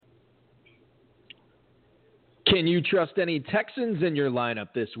Can you trust any Texans in your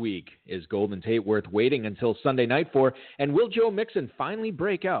lineup this week? Is Golden Tate worth waiting until Sunday night for? And will Joe Mixon finally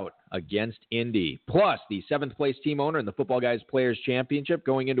break out against Indy? Plus, the 7th-place team owner in the Footballguys Players Championship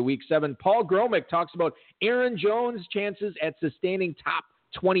going into Week 7, Paul Gromek, talks about Aaron Jones' chances at sustaining top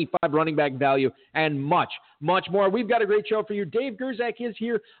 25 running back value, and much, much more. We've got a great show for you. Dave Gerzak is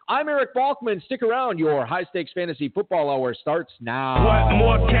here. I'm Eric Balkman. Stick around. Your high-stakes fantasy football hour starts now. What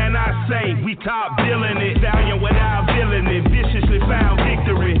more can I say? We top billing it. Stallion without billing it. Viciously found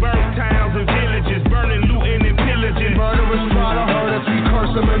victory. Burnt towns and villages. Burning, looting, and pillaging. Murderers try to hurt us. We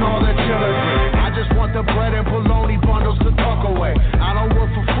curse them and all their children. I just want the bread and bologna bundles to tuck away. I don't work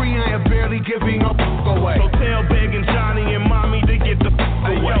for free. I am barely giving up away. So tell begging Johnny and Mommy to get the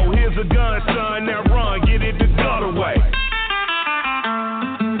away. Yo, here's a gun, son. Now run. Get it the gut away.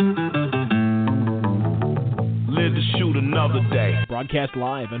 Live to shoot another day. Broadcast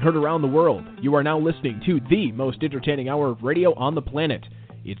live and heard around the world. You are now listening to the most entertaining hour of radio on the planet.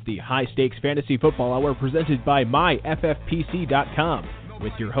 It's the High Stakes Fantasy Football Hour presented by MyFFPC.com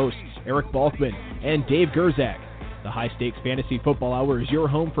with your hosts Eric Balkman and Dave Gerzak. The High Stakes Fantasy Football Hour is your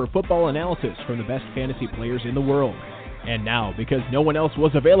home for football analysis from the best fantasy players in the world. And now, because no one else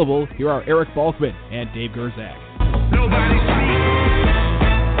was available, here are Eric Balkman and Dave Gerzak. Nobody speaks.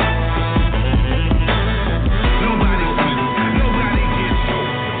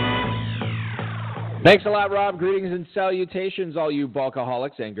 Thanks a lot, Rob. Greetings and salutations, all you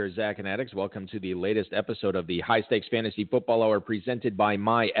Balkaholics and Gerzak addicts. Welcome to the latest episode of the High Stakes Fantasy Football Hour presented by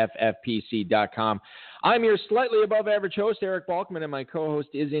MyFFPC.com. I'm your slightly above average host, Eric Balkman, and my co-host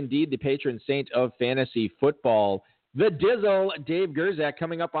is indeed the patron saint of fantasy football, the Dizzle, Dave Gerzak.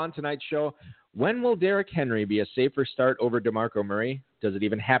 Coming up on tonight's show, when will Derrick Henry be a safer start over DeMarco Murray? Does it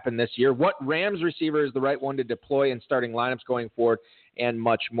even happen this year? What Rams receiver is the right one to deploy in starting lineups going forward? And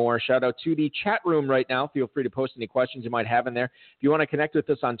much more. Shout out to the chat room right now. Feel free to post any questions you might have in there. If you want to connect with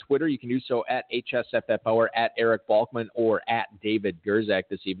us on Twitter, you can do so at HSFF Hour, at Eric Balkman, or at David Gerzak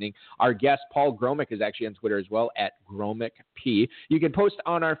this evening. Our guest, Paul Gromek, is actually on Twitter as well, at GromekP. You can post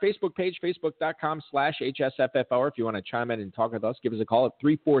on our Facebook page, facebook.com/HSFF Hour. If you want to chime in and talk with us, give us a call at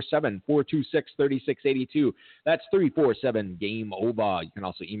 347-426-3682. That's 347-GAME-OVA. You can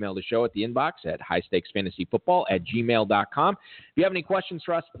also email the show at the inbox at highstakesfantasyfootball@gmail.com. If you have any questions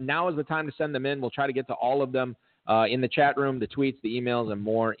for us, now is the time to send them in. We'll try to get to all of them in the chat room, the tweets, the emails, and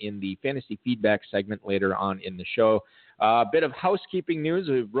more in the fantasy feedback segment later on in the show. A bit of housekeeping news.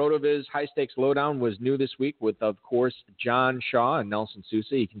 RotoViz High Stakes Lowdown was new this week with, of course, John Shaw and Nelson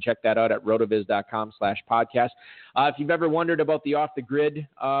Sousa. You can check that out at rotoviz.com/podcast. If you've ever wondered about the off-the-grid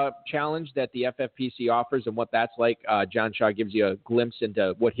challenge that the FFPC offers and what that's like, John Shaw gives you a glimpse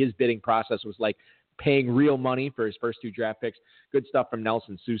into what his bidding process was like, paying real money for his first 2 draft picks. Good stuff from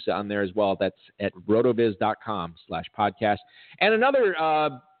Nelson Sousa on there as well. That's at rotoviz.com/podcast. And another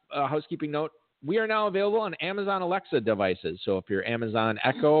housekeeping note, we are now available on Amazon Alexa devices. So if you're Amazon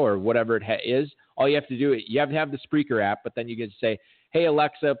Echo or whatever it is, all you have to do, you have to have the Spreaker app, but then you can say, hey,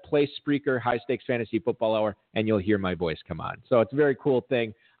 Alexa, play Spreaker High Stakes Fantasy Football Hour, and you'll hear my voice come on. So it's a very cool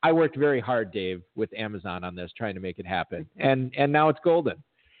thing. I worked very hard, Dave, with Amazon on this, trying to make it happen. And now it's golden.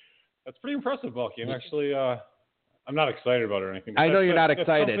 That's pretty impressive, Balky. I'm actually, I'm not excited about it or anything. I know you're not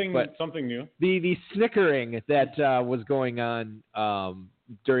excited, but something new. The snickering that was going on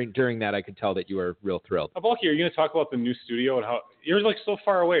during that, I could tell that you were real thrilled. Balky, are you going to talk about the new studio and how you're like so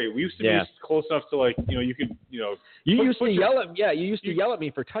far away? We used to be close enough to you could, You used to yell at me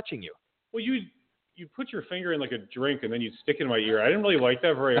for touching you. Well, you put your finger in like a drink and then you stick it in my ear. I didn't really like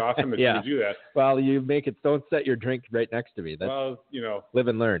that very often that you do that. Well, you make it. Don't set your drink right next to me. That's, live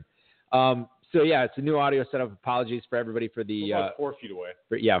and learn. So it's a new audio setup. Apologies for everybody for the about 4 feet away.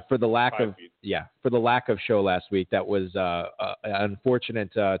 For the lack 5 of feet. For the lack of show last week. That was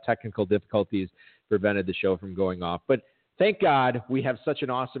unfortunate technical difficulties prevented the show from going off. But thank God we have such an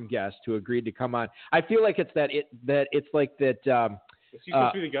awesome guest who agreed to come on. I feel like it's it's like that. Was he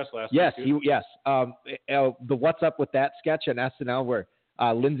supposed to be the guest last week? Yes. The What's Up With That sketch on SNL where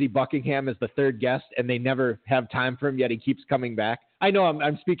Lindsey Buckingham is the third guest, and they never have time for him, yet he keeps coming back. I know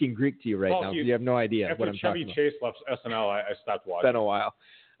I'm speaking Greek to you right now, so you have no idea what I'm talking about. After Chevy Chase left SNL, I stopped watching. It's been a while.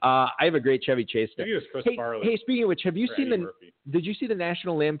 I have a great Chevy Chase. Maybe it was Chris Farley. Hey, speaking of which, did you see the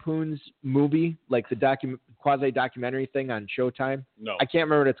National Lampoon's movie, like the quasi-documentary thing on Showtime? No. I can't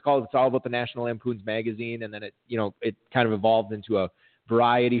remember what it's called. It's all about the National Lampoon's magazine, and then it kind of evolved into a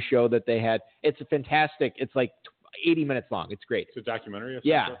variety show that they had. It's fantastic. It's like 80 minutes long. It's great. It's a documentary?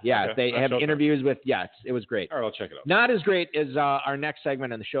 Yeah. Okay. They have interviews with, it was great. All right, I'll check it out. Not as great as our next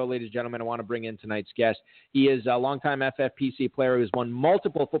segment on the show, ladies and gentlemen. I want to bring in tonight's guest. He is a longtime FFPC player who's won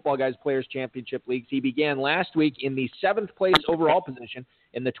multiple Football Guys Players Championship leagues. He began last week in the 7th place overall position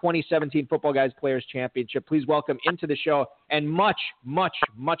in the 2017 Football Guys Players Championship. Please welcome into the show, and much, much,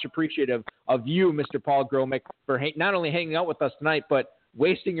 much appreciative of you, Mr. Paul Gromek, for not only hanging out with us tonight, but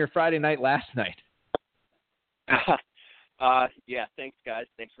wasting your Friday night last night. Yeah, thanks, guys.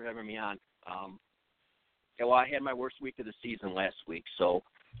 Thanks for having me on. Well, I had my worst week of the season last week, so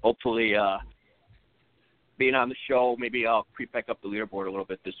hopefully being on the show, maybe I'll creep back up the leaderboard a little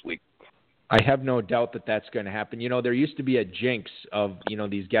bit this week. I have no doubt that that's going to happen. There used to be a jinx of,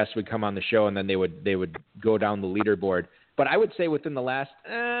 these guests would come on the show and then they would go down the leaderboard. But I would say within the last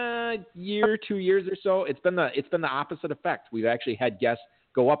year, 2 years or so, it's been the opposite effect. We've actually had guests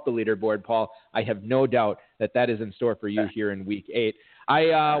go up the leaderboard, Paul. I have no doubt that is in store for you here in Week 8.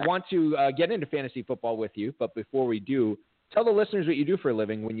 I want to get into fantasy football with you, but before we do, tell the listeners what you do for a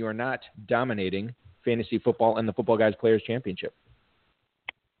living when you are not dominating fantasy football and the Football Guys Players Championship.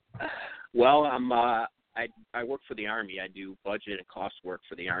 Well, I work for the Army. I do budget and cost work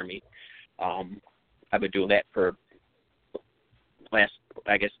for the Army. I've been doing that for last,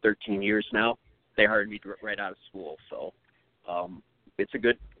 13 years now. They hired me right out of school, so it's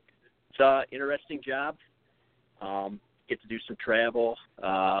an interesting job. Get to do some travel,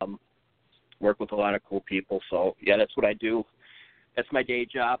 work with a lot of cool people. So yeah, that's what I do. That's my day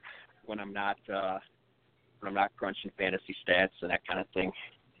job when I'm not crunching fantasy stats and that kind of thing.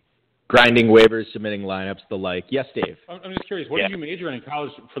 Grinding waivers, submitting lineups, the like. Yes, Dave. I'm just curious. What did you major in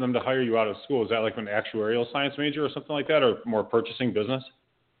college for them to hire you out of school? Is that like an actuarial science major or something like that, or more purchasing business?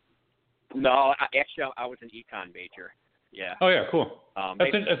 No, I was an econ major. Yeah. Oh yeah, cool.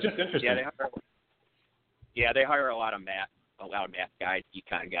 That's just interesting. They hire a lot of math guys,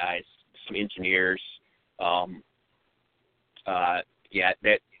 econ guys, some engineers.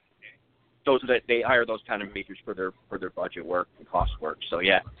 They hire those kind of majors for their budget work and cost work. So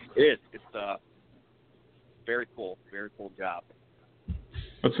yeah, it is. It's very cool job.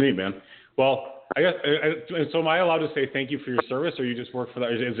 That's neat, man. Well, I guess so. Am I allowed to say thank you for your service, or you just work for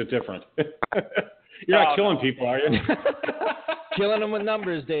that? Is it different? You're not killing people, are you? Killing them with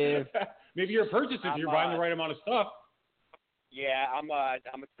numbers, Dave. Maybe you're purchasing if you're buying the right amount of stuff. Yeah, I'm a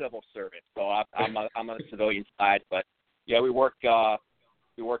civil servant, so I'm on the civilian side. But yeah, we work on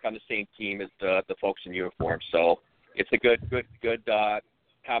the same team as the folks in uniform, so it's a good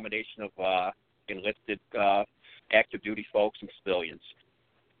combination of enlisted active duty folks and civilians.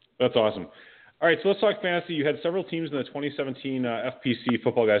 That's awesome. All right, so let's talk fantasy. You had several teams in the 2017 FPC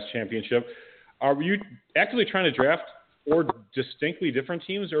Football Guys Championship. Were you actively trying to draft 4 distinctly different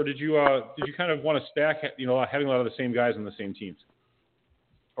teams, or did you kind of want to stack, having a lot of the same guys on the same teams,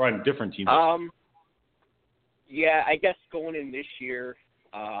 or on different teams? Yeah, I guess going in this year,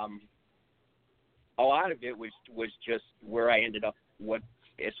 a lot of it was just where I ended up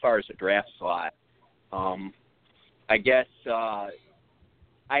as far as the draft slot. I guess I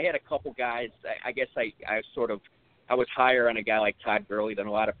had a couple guys. I guess I was higher on a guy like Todd Gurley than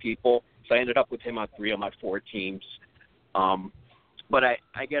a lot of people, so I ended up with him on 3 of my 4 teams. But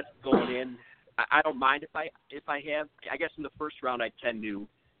I guess going in, I don't mind if I have. I guess in the first round I tend to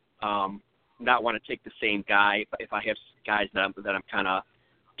not want to take the same guy. If I have guys that I'm kind of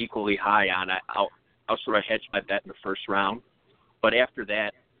equally high on, I'll sort of hedge my bet in the first round. But after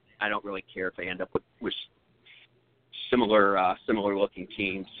that, I don't really care if I end up with similar looking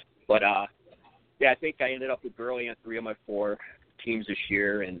teams. But I think I ended up with Gurley on 3 of my 4 teams this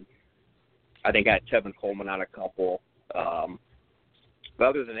year, and I think I had Tevin Coleman on a couple. But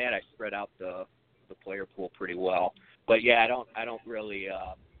other than that, I spread out the player pool pretty well. But yeah, I don't really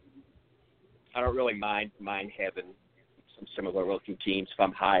mind having some similar looking teams. If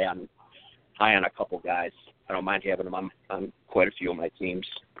I'm high on a couple guys, I don't mind having them on quite a few of my teams.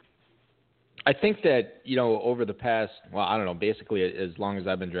 I think that, over the past, basically as long as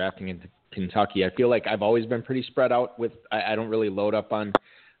I've been drafting into Kentucky, I feel like I've always been pretty spread out with, I don't really load up on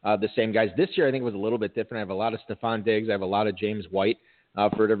the same guys. This year I think it was a little bit different. I have a lot of Stephon Diggs. I have a lot of James White for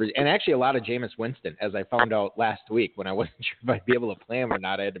whatever, and actually a lot of Jameis Winston, as I found out last week when I wasn't sure if I'd be able to play him or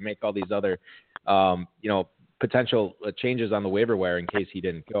not. I had to make all these other, potential changes on the waiver wire in case he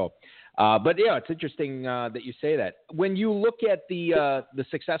didn't go. But yeah, it's interesting that you say that. When you look at the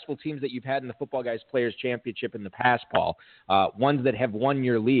successful teams that you've had in the Football Guys Players Championship in the past, Paul, ones that have won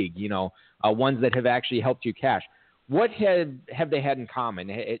your league, ones that have actually helped you cash, what have they had in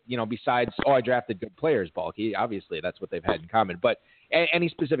common? Besides, I drafted good players, Balky. Obviously, that's what they've had in common. But any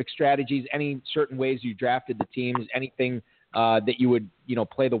specific strategies, any certain ways you drafted the teams, anything that you would,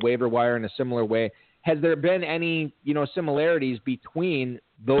 play the waiver wire in a similar way? Has there been any, similarities between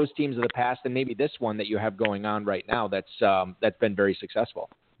those teams of the past and maybe this one that you have going on right now that's been very successful?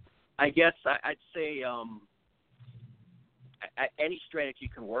 I guess I'd say any strategy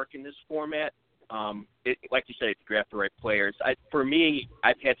can work in this format. Like you said, if you draft the right players. For me,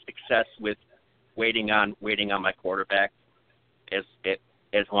 I've had success with waiting on my quarterback as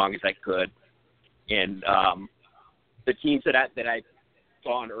long as I could, and the teams that I've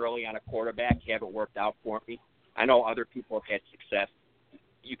gone early on a quarterback haven't worked out for me. I know other people have had success.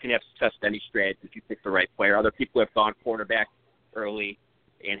 You can have success with any strategy if you pick the right player. Other people have gone quarterback early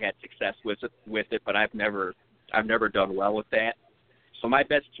and had success with it, but I've never done well with that. So my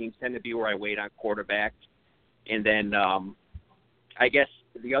best teams tend to be where I wait on quarterback. And then I guess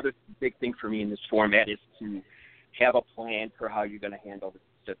the other big thing for me in this format is to have a plan for how you're going to handle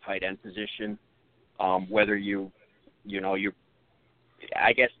the tight end position. Whether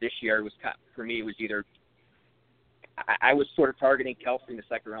I guess this year for me it was either I was sort of targeting Kelsey in the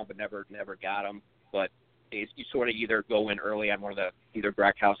second round, but never got him. But you sort of either go in early on one of either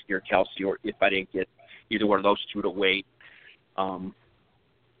Gronkowski or Kelsey, or if I didn't get either one of those two to wait.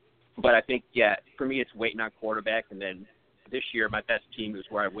 But I think, for me, it's waiting on quarterback. And then this year, my best team is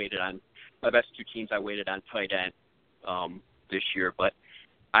where my best two teams I waited on tight end this year. But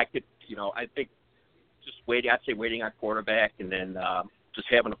I could, I think just waiting, I'd say waiting on quarterback and then just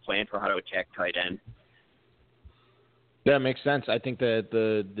having a plan for how to attack tight end. That makes sense. I think that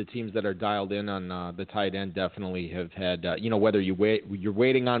the teams that are dialed in on the tight end definitely have had, whether you're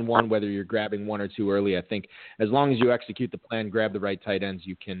waiting on one, whether you're grabbing one or two early, I think as long as you execute the plan, grab the right tight ends,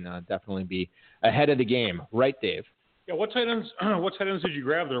 you can definitely be ahead of the game. Right, Dave? Yeah, what tight ends did you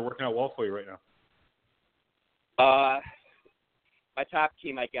grab that are working out well for you right now? My top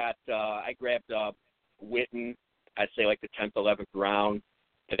team I grabbed Witten, I'd say like the 10th, 11th round,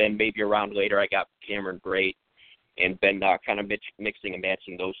 and then maybe a round later I got Cameron Brate. And been kind of mixing and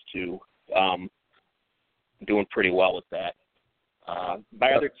matching those two, doing pretty well with that.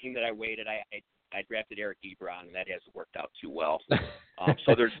 My other team that I waited, I drafted Eric Ebron, and that hasn't worked out too well.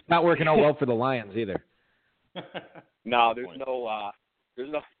 So there's not working out well for the Lions either. No, there's no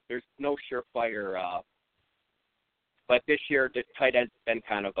surefire. But this year, the tight end's been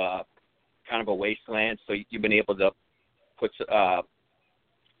kind of a wasteland. So you've been able to put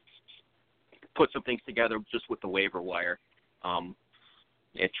some things together just with the waiver wire, and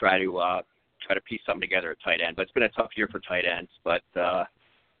try to piece something together at tight end. But it's been a tough year for tight ends. But the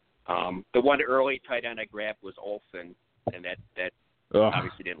one early tight end I grabbed was Olsen, and that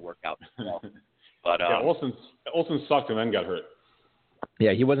obviously didn't work out well. But Olsen sucked and then got hurt.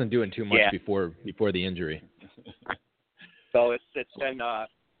 Yeah, he wasn't doing too much before the injury. So it's been a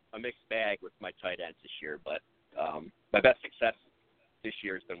mixed bag with my tight ends this year. But my best success this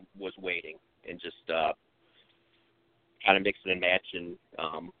year was waiting and just kind of mixing and matching.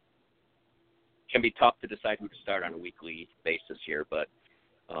 Can be tough to decide who to start on a weekly basis here, but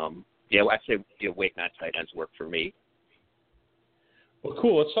I'd say waiting on tight ends work for me. Well,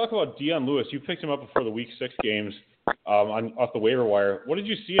 cool. Let's talk about Dion Lewis. You picked him up before the Week 6 games off the waiver wire. What did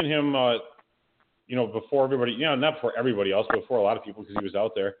you see in him? Before everybody, not before everybody else, but before a lot of people because he was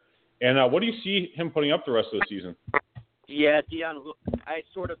out there. And what do you see him putting up the rest of the season? Yeah, Dion, I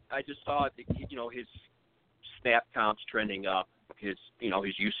just saw his snap counts trending up, his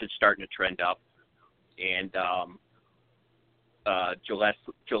usage starting to trend up, and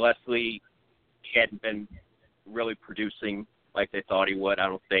Gillespie hadn't been really producing like they thought he would. I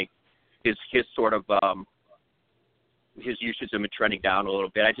don't think his sort of his usage has been trending down a little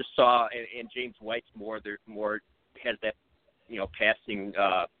bit. I just saw, and James White's more has that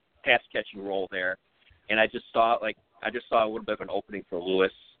pass catching role there, and I just saw a little bit of an opening for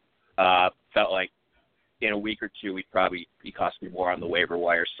Lewis. Felt like in a week or two he cost me more on the waiver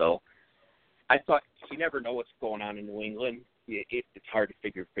wire. So I thought you never know what's going on in New England. It's hard to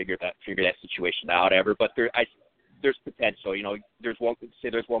figure that situation out ever. But there's potential. There's one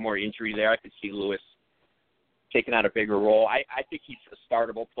more injury there. I could see Lewis taking on a bigger role. I think he's a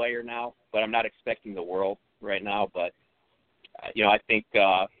startable player now, but I'm not expecting the world right now. But I think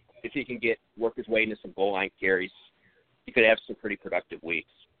if he can work his way into some goal line carries, he could have some pretty productive weeks.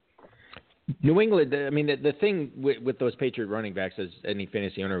 New England, I mean, the thing with those Patriot running backs, as any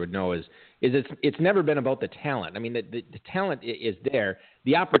fantasy owner would know, is it's never been about the talent. I mean, the talent is there.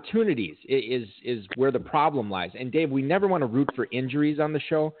 The opportunities is where the problem lies. And, Dave, we never want to root for injuries on the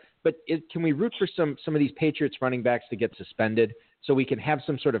show, but can we root for some of these Patriots running backs to get suspended? so we can have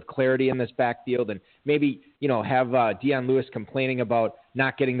some sort of clarity in this backfield and maybe, have Deion Lewis complaining about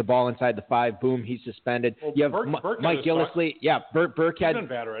not getting the ball inside the 5. Boom, he's suspended. Well, you have Burke Mike Gillislee. Yeah, Burke had been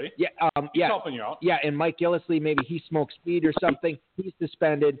bad already. Yeah, He's helping you out. Yeah, and Mike Gillislee, maybe he smokes weed or something. He's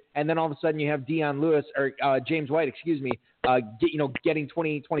suspended, and then all of a sudden you have Deion Lewis or James White, getting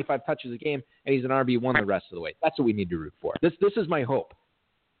 20, 25 touches a game, and he's an RB1 the rest of the way. That's what we need to root for. This is my hope,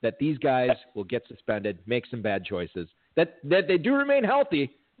 that these guys will get suspended, make some bad choices, that they do remain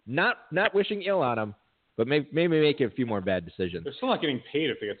healthy, not wishing ill on them, but maybe make a few more bad decisions. They're still not getting paid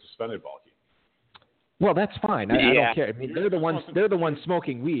if they get suspended, Balky. Well, that's fine. I don't care. I mean, they're the ones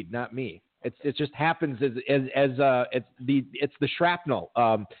smoking weed, not me. It just happens as it's the shrapnel,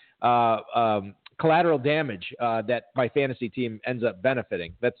 collateral damage that my fantasy team ends up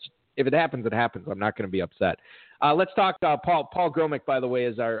benefiting. If it happens, it happens. I'm not going to be upset. Let's talk. Paul Gromek, by the way,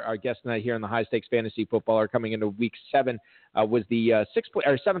 is our guest tonight here on the High Stakes Fantasy Footballer. Coming into Week 7, was the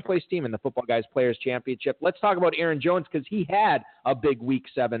 7th place team in the Footballguys Players Championship. Let's talk about Aaron Jones because he had a big Week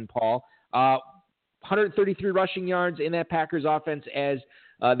 7. Paul, 133 rushing yards in that Packers offense as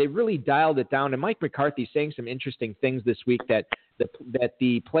they really dialed it down. And Mike McCarthy saying some interesting things this week that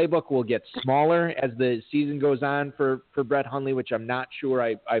the playbook will get smaller as the season goes on for Brett Hundley, which I'm not sure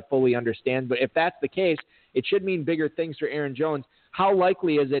I fully understand. But if that's the case, it should mean bigger things for Aaron Jones. How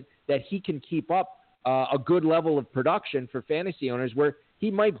likely is it that he can keep up a good level of production for fantasy owners where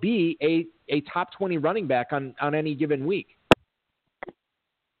he might be a top 20 running back on any given week?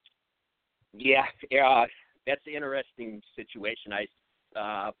 Yeah, that's an interesting situation.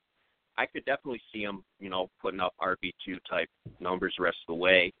 I could definitely see him, putting up RB2 type numbers the rest of the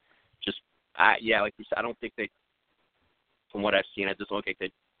way. Like you said, I don't think from what I've seen, I just don't think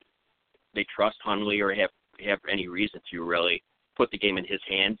that they trust Hundley or have any reason to really put the game in his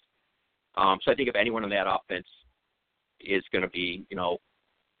hands. So I think if anyone in that offense is going to be,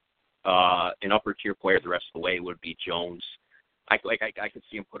 an upper tier player the rest of the way, it would be Jones. I could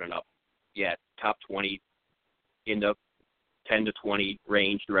see him putting up, top 20 in the 10 to 20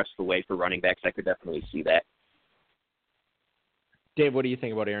 range the rest of the way for running backs. I could definitely see that. Dave, what do you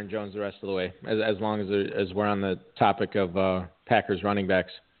think about Aaron Jones the rest of the way, as long as we're on the topic of Packers running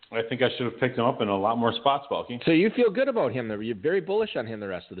backs? I think I should have picked him up in a lot more spots, Balky. So you feel good about him, though? You're very bullish on him the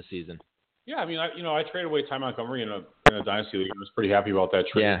rest of the season. Yeah, I mean, I traded away Ty Montgomery in a dynasty league. I was pretty happy about that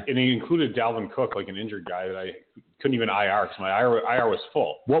trade. Yeah. And he included Dalvin Cook, like an injured guy that I couldn't even IR because my IR was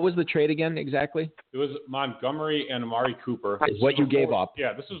full. What was the trade again exactly? It was Montgomery and Amari Cooper. What you gave up.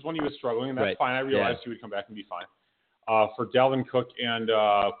 Yeah, this was when he was struggling, and that's right. fine. I realized he would come back and be fine. For Dalvin Cook and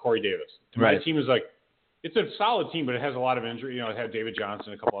Corey Davis. And right. My team is it's a solid team, but it has a lot of injury. It had David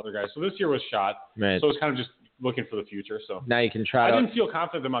Johnson and a couple other guys. So this year was shot. Right. So it's kind of just looking for the future. So now you can try. I didn't feel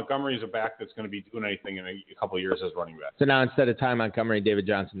confident that Montgomery is a back that's going to be doing anything in a couple of years as running back. So now instead of Ty Montgomery, David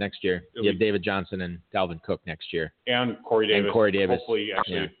Johnson next year, you have David Johnson and Dalvin Cook next year. And Corey Davis. Hopefully,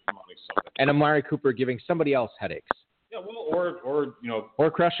 actually, something. And Amari Cooper giving somebody else headaches. Yeah, well,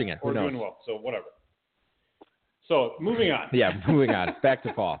 or crushing it. Or doing well. So whatever. So moving on. Yeah, moving on. Back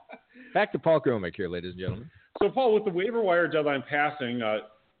to Paul. Back to Paul Gromek here, ladies and gentlemen. So Paul, with the waiver wire deadline passing,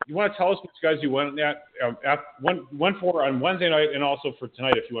 you want to tell us which guys you went for on Wednesday night, and also for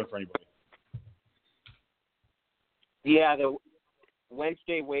tonight if you went for anybody. Yeah, the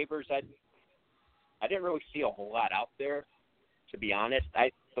Wednesday waivers, I didn't really see a whole lot out there, to be honest.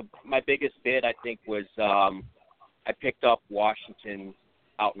 My biggest bid, I think, was I picked up Washington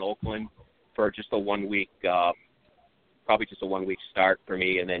out in Oakland for just a 1 week, probably just a 1 week start for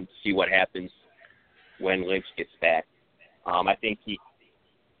me, and then see what happens when Lynch gets back. I think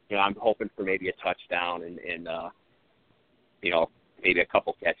I'm hoping for maybe a touchdown and maybe a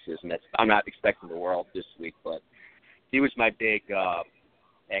couple catches, and I'm not expecting the world this week, but he was my big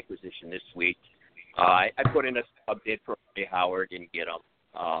acquisition this week. I put in a bid for Ray Howard, didn't get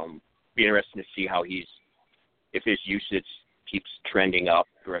him. Be interesting to see if his usage keeps trending up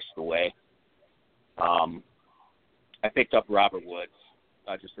the rest of the way. I picked up Robert Woods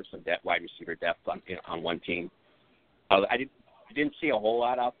just for some wide receiver depth on one team. I didn't see a whole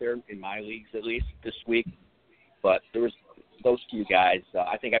lot out there in my leagues, at least this week, but there was those few guys.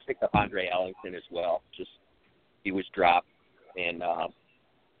 I think I picked up Andre Ellington as well. Just he was dropped, and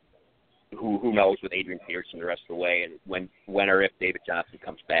who knows with Adrian Peterson the rest of the way, and when or if David Johnson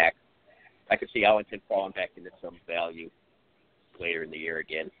comes back, I could see Ellington falling back into some value later in the year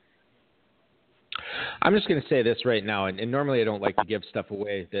again. I'm just going to say this right now, and normally I don't like to give stuff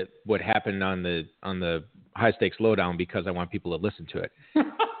away that would happen on the high stakes lowdown because I want people to listen to it.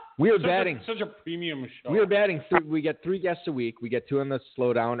 We are batting such a premium show. We are batting. We get 3 guests a week. We get 2 on the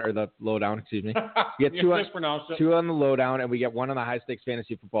slowdown or the lowdown. Excuse me. We get 2 on the lowdown, and we get 1 on the high stakes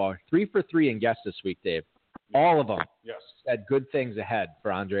fantasy football. 3 for 3 in guests this week, Dave. All of them said good things ahead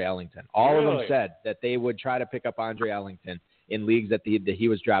for Andre Ellington. All of them said that they would try to pick up Andre Ellington in leagues that he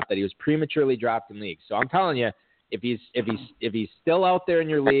was dropped, that he was prematurely dropped in leagues. So I'm telling you, if he's still out there in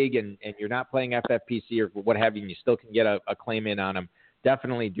your league and you're not playing FFPC or what have you, and you still can get a claim in on him,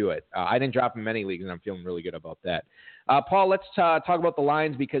 definitely do it. I didn't drop him in many leagues, and I'm feeling really good about that. Paul, let's talk about the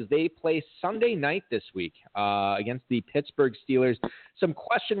Lions because they play Sunday night this week against the Pittsburgh Steelers. Some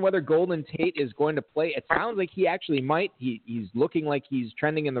question whether Golden Tate is going to play. It sounds like he actually might. He's looking like he's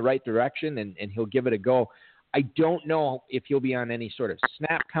trending in the right direction, and he'll give it a go. I don't know if he'll be on any sort of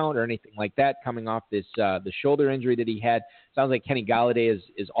snap count or anything like that coming off this the shoulder injury that he had. Sounds like Kenny Golladay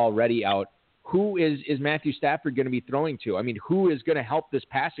is already out. Who is Matthew Stafford going to be throwing to? I mean, who is going to help this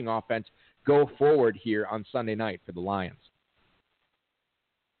passing offense go forward here on Sunday night for the Lions?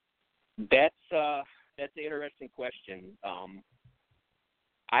 That's an interesting question.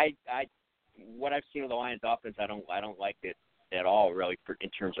 What I've seen of the Lions offense, I don't like it at all, really, in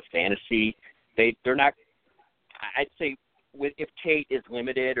terms of fantasy. They're not. I'd say if Tate is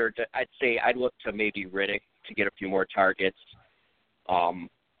limited, I'd say I'd look to maybe Riddick to get a few more targets.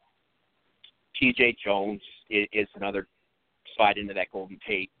 T.J. Jones is another slide into that Golden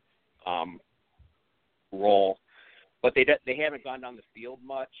Tate role, but they haven't gone down the field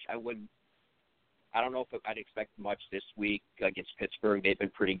much. I don't know if I'd expect much this week against Pittsburgh. They've been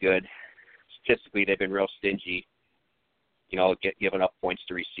pretty good. Statistically, they've been real stingy, giving up points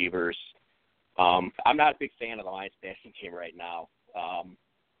to receivers. I'm not a big fan of the Lions passing game right now.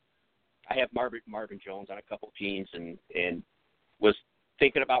 I have Marvin Jones on a couple teams and was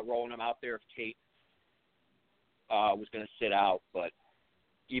thinking about rolling him out there if Tate was going to sit out. But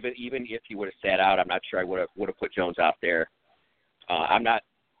even if he would have sat out, I'm not sure I would have put Jones out there. I'm not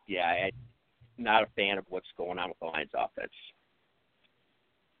a fan of what's going on with the Lions offense.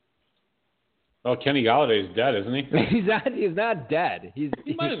 Well, Kenny Golladay is dead, isn't he? He's not dead. He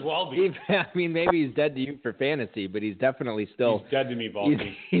might as well be. I mean, maybe he's dead to you for fantasy, but he's definitely still. He's dead to me,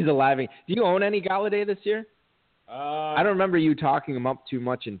 Balky. He's alive. Do you own any Golladay this year? I don't remember you talking him up too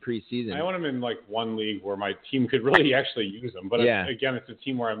much in preseason. I own him in one league where my team could really actually use him, but again, it's a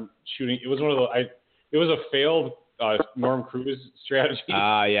team where I'm shooting. It was one of the. It was a failed Norm Cruz strategy.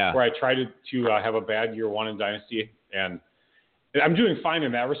 Where I tried to have a bad year 1 in Dynasty, and I'm doing fine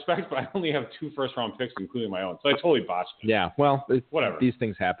in that respect, but I only have 2 first-round picks, including my own. So I totally botched it. Yeah, well, whatever. These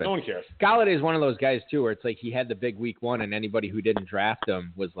things happen. No one cares. Golladay is one of those guys, too, where it's like he had the big week 1, and anybody who didn't draft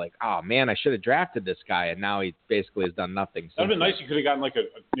him was like, oh, man, I should have drafted this guy, and now he basically has done nothing. That would have been nice. You could have gotten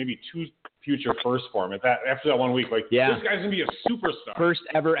maybe 2 future first for him after that 1 week. This guy's going to be a superstar. First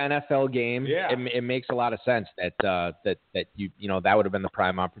ever NFL game. Yeah. It makes a lot of sense that that that would have been the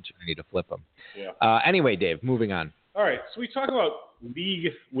prime opportunity to flip him. Yeah. Anyway, Dave, moving on. All right, so we talk about league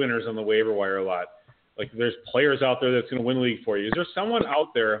winners on the waiver wire a lot. Like there's players out there that's going to win the league for you. Is there someone out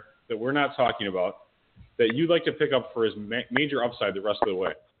there that we're not talking about that you'd like to pick up for his major upside the rest of the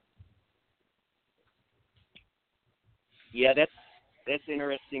way? Yeah, that's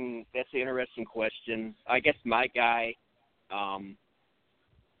interesting. That's an interesting question. I guess my guy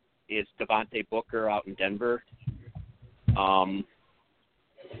is Devontae Booker out in Denver.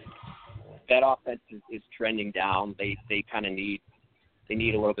 That offense is trending down. They kind of need a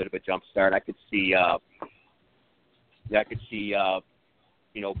little bit of a jump start. I could see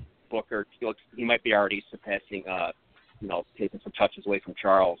Booker. He might be already surpassing, taking some touches away from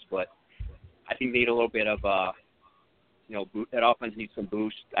Charles, but I think they need a little bit of that offense needs some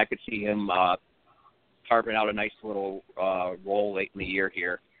boost. I could see him carving out a nice little role late in the year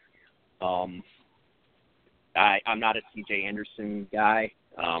here. I'm not a C.J. Anderson guy.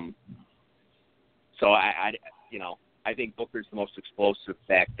 So I think Booker's the most explosive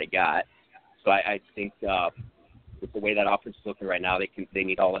back they got. So I think with the way that offense is looking right now, they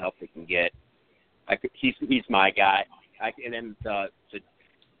need all the help they can get. He's my guy. And then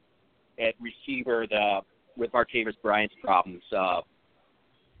at receiver, with Martavis Bryant's problems,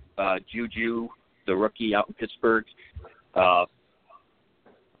 Juju, the rookie out in Pittsburgh, I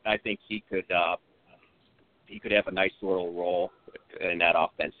think he could have a nice little role in that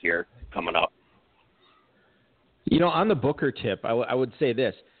offense here coming up. On the Booker tip, I would say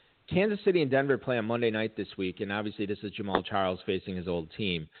this. Kansas City and Denver play on Monday night this week, and obviously this is Jamal Charles facing his old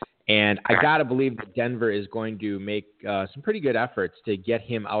team. And I got to believe that Denver is going to make some pretty good efforts to get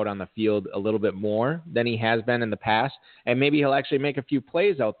him out on the field a little bit more than he has been in the past. And maybe he'll actually make a few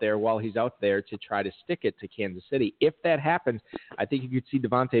plays out there while he's out there to try to stick it to Kansas City. If that happens, I think you could see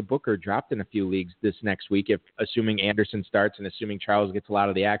Devontae Booker dropped in a few leagues this next week, if assuming Anderson starts and assuming Charles gets a lot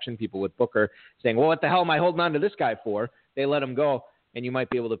of the action. People with Booker saying, well, what the hell am I holding on to this guy for? They let him go. And you might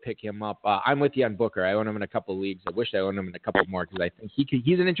be able to pick him up. I'm with you on Booker. I own him in a couple of leagues. I wish I owned him in a couple more because I think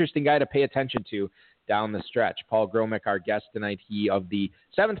he's an interesting guy to pay attention to down the stretch. Paul Gromek, our guest tonight, he of the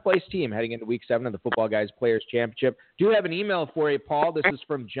 7th place team heading into Week 7 of the Footballguys Players Championship. Do have an email for you, Paul. This is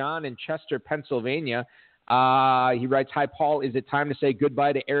from John in Chester, Pennsylvania. He writes, hi, Paul. Is it time to say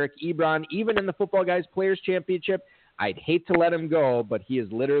goodbye to Eric Ebron, even in the Footballguys Players Championship? I'd hate to let him go, but he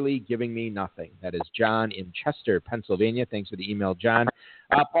is literally giving me nothing. That is John in Chester, Pennsylvania. Thanks for the email, John.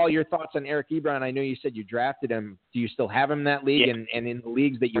 Paul, your thoughts on Eric Ebron? I know you said you drafted him. Do you still have him in that league? Yeah. And in the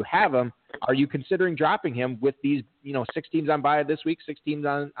leagues that you have him, are you considering dropping him with these, 6 teams on bye this week, 6 teams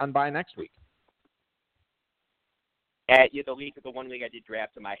on bye next week? At the one league I did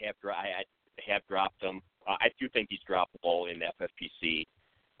draft him, I have dropped him. I do think he's droppable in FFPC,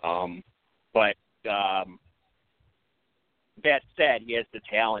 but. That said, he has the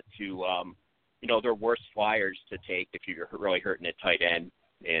talent to, there are worse flyers to take if you're really hurting at tight end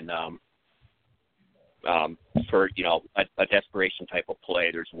and for, a desperation type of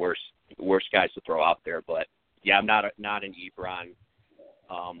play. There's worse guys to throw out there. But, yeah, I'm not an Ebron.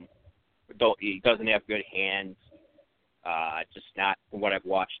 Though he doesn't have good hands. Just not, from what I've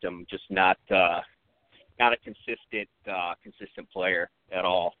watched him, just not a consistent player at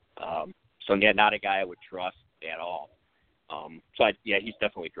all. So, yeah, not a guy I would trust at all. He's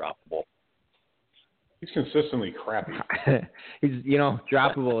definitely droppable. He's consistently crappy. He's,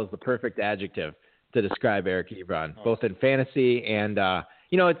 droppable is the perfect adjective to describe Eric Ebron, both in fantasy and,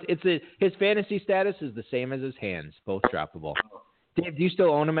 his fantasy status is the same as his hands, both droppable. Dave, do you still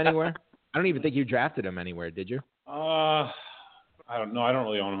own him anywhere? I don't even think you drafted him anywhere, did you? I don't know. I don't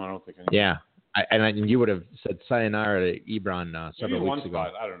really own him. I don't think anymore. Yeah. And you would have said sayonara to Ebron several weeks ago.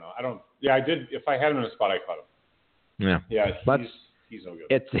 Spot. I don't know. Yeah, I did. If I had him in a spot, I caught him. Yeah, he's no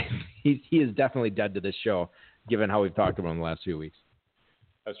good. He is definitely dead to this show, given how we've talked about him the last few weeks.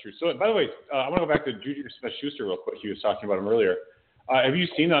 That's true. So, by the way, I want to go back to Juju Smith-Schuster real quick. He was talking about him earlier. Have you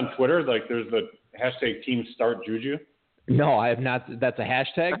seen on Twitter, there's the hashtag Team Start Juju? No, I have not. That's a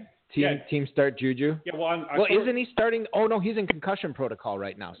hashtag? Team Start Juju? Yeah, isn't he starting? Oh, no, he's in concussion protocol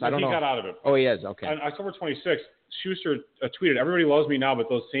right now. So I don't know. He got out of it. Oh, he is? Okay. On October 26th, Schuster tweeted, everybody loves me now, but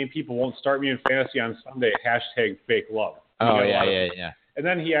those same people won't start me in fantasy on Sunday, hashtag fake love. Oh, yeah. And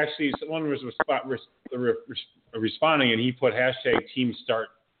then he actually, someone was responding, and he put hashtag Team Start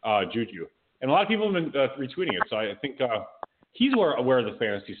Juju. And a lot of people have been retweeting it, so I think he's aware of the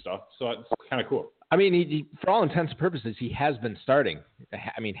fantasy stuff, so it's kind of cool. I mean, he, for all intents and purposes, he has been starting.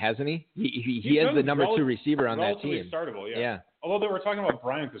 I mean, hasn't he? He is the number 2 receiver on that team. Startable, yeah. Although they were talking about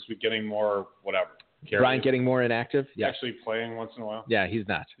Bryant this week getting more whatever. Bryant getting more inactive? Yeah. Actually playing once in a while? Yeah, he's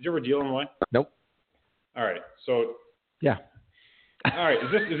not. Did you ever deal him away? Nope. All right, so. Yeah. All right,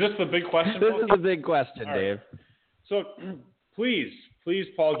 is this the big question? This is the big question, all Dave. Right. So, please,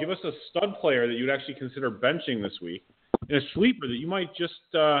 Paul, give us a stud player that you'd actually consider benching this week, and a sleeper that you might just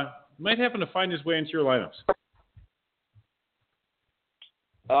might happen to find his way into your lineups.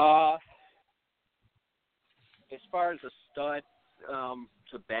 As far as a stud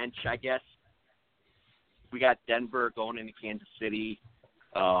to bench, I guess we got Denver going into Kansas City.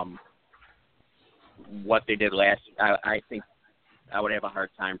 What they did last, I think I would have a hard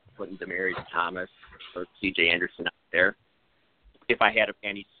time putting Demaryius Thomas or C.J. Anderson out there if I had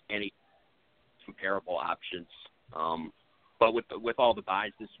any comparable options. But with all the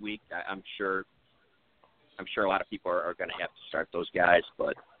buys this week, I'm sure a lot of people are going to have to start those guys.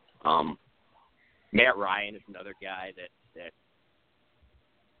 But Matt Ryan is another guy that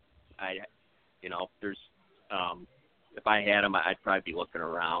there's if I had him, I'd probably be looking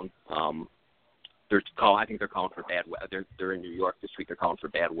around. I think they're calling for bad weather. They're in New York this week. They're calling for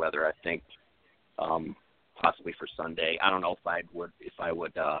bad weather, I think, possibly for Sunday. I don't know if I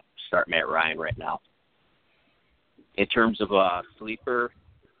would start Matt Ryan right now. In terms of a sleeper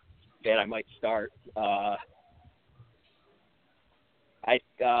that I might start, the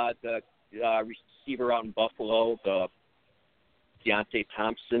receiver out in Buffalo, the Deontay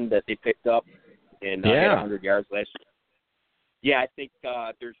Thompson that they picked up and had 100 yards last year. Yeah, I think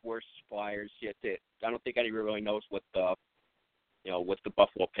there's worse flyers yet. I don't think anybody really knows what the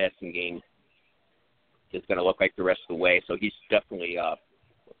Buffalo passing game is going to look like the rest of the way. So he's definitely a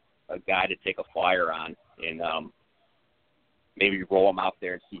guy to take a flyer on. And maybe roll him out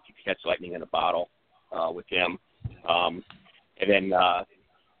there and see if you can catch lightning in a bottle with him. And then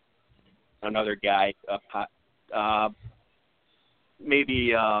another guy,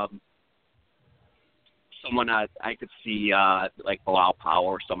 maybe someone I could see like Bilal Powell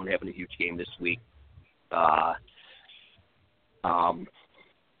or someone having a huge game this week.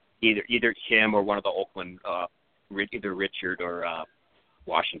 Either him or one of the Oakland, either Richard or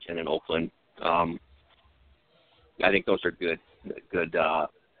Washington and Oakland. I think those are good,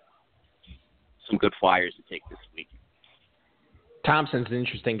 some good flyers to take this week. Thompson's an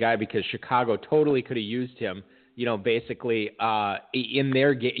interesting guy because Chicago totally could have used him, basically in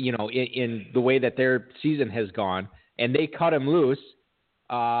their game, in the way that their season has gone, and they cut him loose.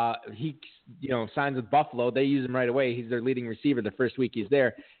 He, signs with Buffalo. They use him right away. He's their leading receiver the first week he's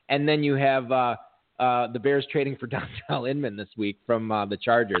there. And then you have the Bears trading for Dontrell Inman this week from the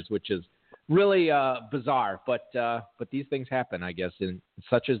Chargers, which is really bizarre. But these things happen, I guess, and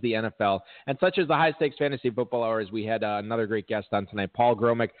such as the NFL and such as the High Stakes Fantasy Football Hours. We had another great guest on tonight, Paul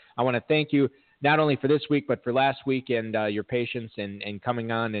Gromek. I want to thank you not only for this week, but for last week and your patience and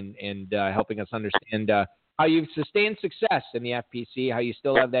coming on and helping us understand how you've sustained success in the FPC, how you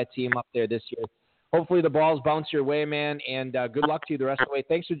still have that team up there this year. Hopefully the balls bounce your way, man, and good luck to you the rest of the way.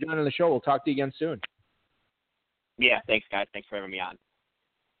 Thanks for joining the show. We'll talk to you again soon. Yeah, thanks, guys. Thanks for having me on.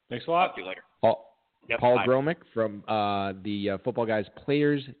 Thanks a lot. Talk to you later. Paul Gromek from the Football Guys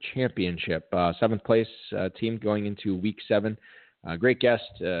Players Championship, 7th place team going into Week 7. Great guest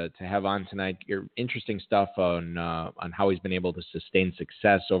to have on tonight. Interesting stuff on how he's been able to sustain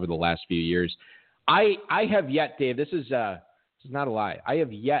success over the last few years. I have yet, Dave, this is not a lie. I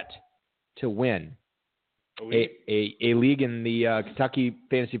have yet to win a league in the Kentucky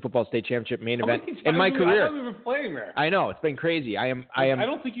Fantasy Football State Championship main event in my career. I thought we were playing there. I know, it's been crazy. I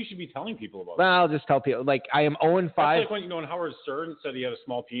don't think you should be telling people about it. Well, I'll just tell people. Like, I am 0-5. That's like when when Howard Stern said he had a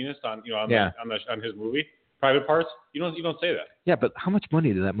small penis on his movie Private Parts. You don't say that. Yeah, but how much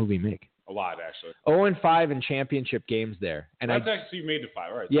money did that movie make? A lot, actually. 0-5 in championship games there, and that's actually you made the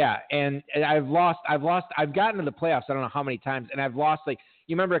 5, right? Yeah, and I've lost. I've gotten to the playoffs. I don't know how many times, and I've lost. Like,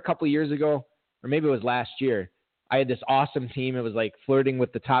 you remember a couple of years ago, or maybe it was last year. I had this awesome team. It was like flirting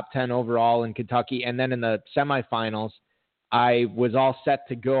with the top 10 overall in Kentucky, and then in the semifinals, I was all set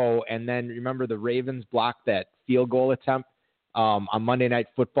to go, and then remember the Ravens blocked that field goal attempt on Monday Night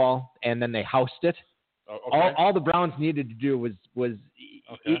Football, and then they housed it. Okay. All the Browns needed to do was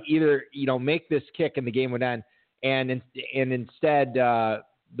either make this kick and the game would end, and instead the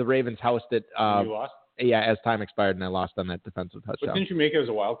Ravens housed it. You lost? Yeah, as time expired, and I lost on that defensive touchdown. But didn't you make it as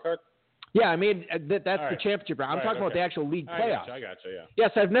a wild card? Yeah, I made that's the championship round. I'm talking about the actual league playoffs. I gotcha, yeah.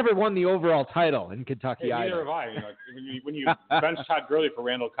 Yes, I've never won the overall title in Kentucky either. Neither have I. When you bench Todd Gurley for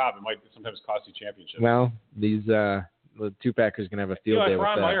Randall Cobb, it might sometimes cost you championship. Well, these the two-packers going to have a field day with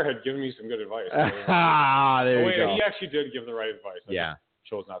Ron that. Meyer had given me some good advice. There you go. He actually did give the right advice. I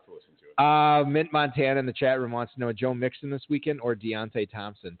chose not to listen to it. Mint Montana in the chat room wants to know Joe Mixon this weekend or Deontay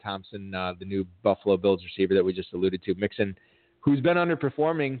Thompson. Thompson, the new Buffalo Bills receiver that we just alluded to. Mixon, who's been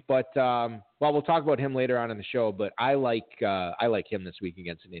underperforming, but we'll talk about him later on in the show. But I like him this week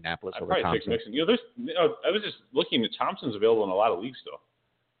against Indianapolis over Thompson. Pick Mixon. I was just looking at Thompson's available in a lot of leagues still.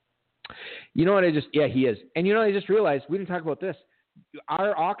 You know what he is. And I just realized we didn't talk about this.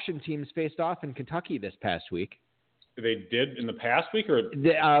 Our auction teams faced off in Kentucky this past week. They did in the past week or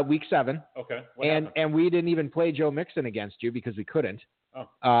week 7. Okay. And we didn't even play Joe Mixon against you because we couldn't.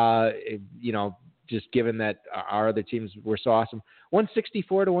 Oh. Just given that our other teams were so awesome.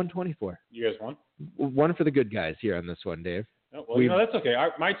 164 to 124. You guys won? One for the good guys here on this one, Dave. Oh, well, that's okay.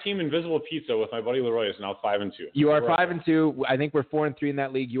 My team, Invisible Pizza, with my buddy Leroy, is now 5-2. You are 5-2. I think we're 4-3 in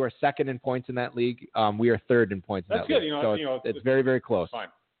that league. You are second in points in that league. We are third in points in that league. That's good. So it's very, very close. Fine.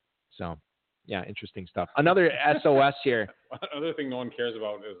 So, yeah, interesting stuff. Another SOS here. Another thing no one cares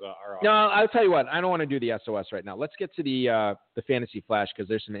about is our No, I'll tell you what. I don't want to do the SOS right now. Let's get to the Fantasy Flash because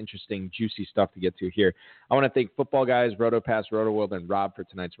there's some interesting, juicy stuff to get to here. I want to thank Football Guys, RotoPass, RotoWorld, and Rob for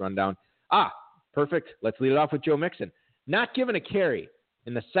tonight's rundown. Perfect. Let's lead it off with Joe Mixon. Not given a carry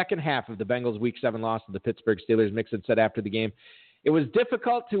in the second half of the Bengals' Week 7 loss to the Pittsburgh Steelers. Mixon said after the game, it was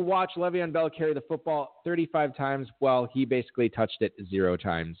difficult to watch Le'Veon Bell carry the football 35 times. Well, he basically touched it 0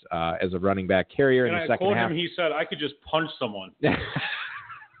 times as a running back carrier in the second half. Him, he said, I could just punch someone.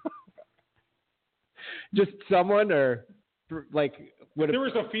 Just someone or like... If there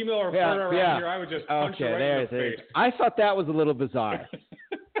was a female or around here, I would just punch her right in the face. I thought that was a little bizarre.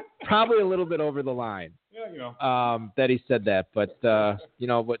 Probably a little bit over the line. Yeah, that he said that, but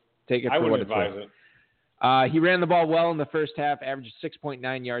take it for what it's worth. I wouldn't advise He ran the ball well in the first half, averaged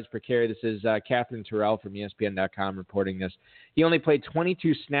 6.9 yards per carry. This is Catherine Terrell from ESPN.com reporting this. He only played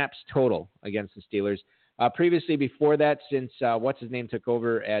 22 snaps total against the Steelers. Previously, before that, since what's-his-name took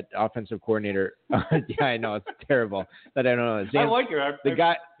over at offensive coordinator. Yeah, I know. It's terrible that I don't know his name. I like it. The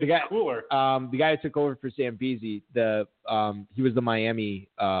guy cooler. The guy who took over for Sam Beasy, he was the Miami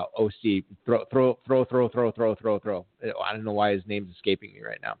OC. Throw. I don't know why his name's escaping me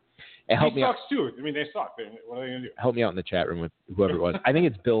right now. He sucks, too. I mean, they suck. What are they going to do? Help me out in the chat room with whoever it was. I think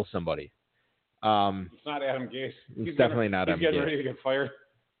it's Bill somebody. It's not Adam Gase. It's definitely not Adam Gase. He's getting ready to get fired.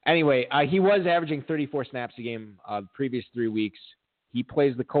 Anyway, he was averaging 34 snaps a game the previous 3 weeks. He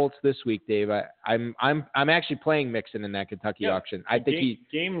plays the Colts this week, Dave. I'm actually playing Mixon in that Kentucky auction. I think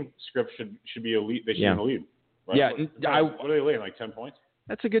game script should be elite. They should be in the lead. Right? Yeah. What are they leading? Like 10 points?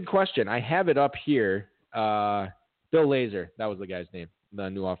 That's a good question. I have it up here. Bill Lazor, that was the guy's name, the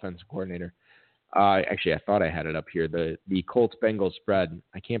new offensive coordinator. Actually, I thought I had it up here. The Colts Bengals spread.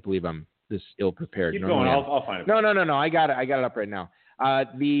 I can't believe I'm this ill prepared. Keep going. I'll find it. No. I got it up right now.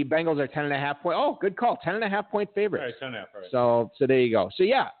 The Bengals are 10.5 point. Oh, good call. 10.5 point favorites. All right, 10.5. Right. So there you go. So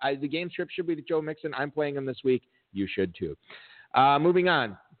yeah, the game script should be the Joe Mixon. I'm playing him this week. You should too. Moving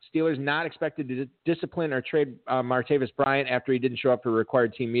on. Steelers not expected to discipline or trade Martavis Bryant after he didn't show up for a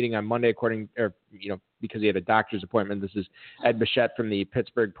required team meeting on Monday, because he had a doctor's appointment. This is Ed Bichette from the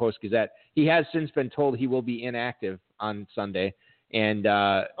Pittsburgh Post-Gazette. He has since been told he will be inactive on Sunday. And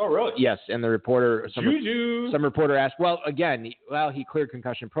oh, really? Yes, and the reporter, some reporter asked, he cleared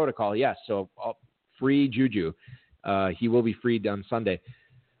concussion protocol, yes, so free Juju. He will be freed on Sunday.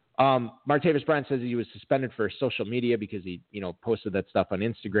 Martavis Bryant says he was suspended for social media because he, posted that stuff on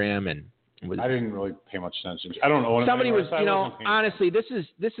Instagram and I didn't really pay much attention. I don't know. Somebody was, honestly, this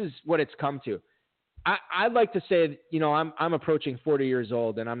is what it's come to. I'd like to say, I'm approaching 40 years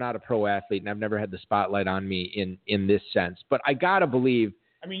old and I'm not a pro athlete and I've never had the spotlight on me in this sense. But I gotta believe.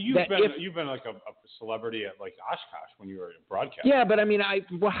 I mean, you've been like a celebrity at like Oshkosh when you were in broadcast. Yeah, but I mean,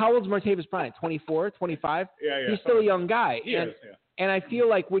 how old's Martavis Bryant? 24, 25? Yeah. He's still a young guy. He is. Yeah. And I feel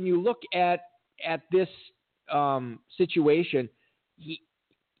like when you look at this situation,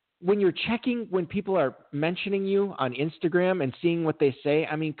 when people are mentioning you on Instagram and seeing what they say,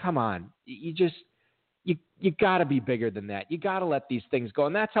 I mean, come on, you got to be bigger than that. You got to let these things go.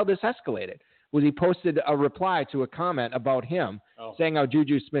 And that's how this escalated. Was he posted a reply to a comment about him saying how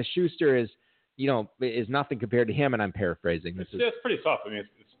Juju Smith-Schuster is nothing compared to him. And I'm paraphrasing. It's pretty tough. I mean,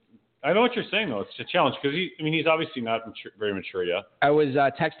 I know what you're saying, though. It's a challenge because he's obviously not very mature yet. I was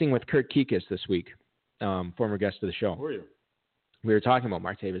texting with Kurt Kikas this week, former guest of the show. Who are you? We were talking about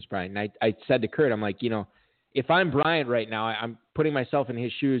Martavis Bryant. And I said to Kurt, I'm like, if I'm Bryant right now, I'm putting myself in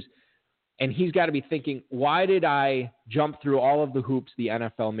his shoes. And he's got to be thinking, why did I jump through all of the hoops the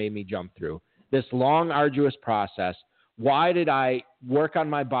NFL made me jump through? This long, arduous process. Why did I work on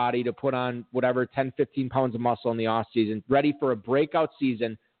my body to put on 10, 15 pounds of muscle in the offseason, ready for a breakout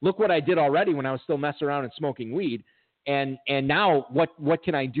season? Look what I did already when I was still messing around and smoking weed. And now what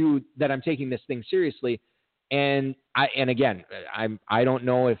can I do that I'm taking this thing seriously? And again, I don't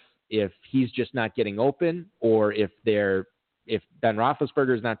know if he's just not getting open or if Ben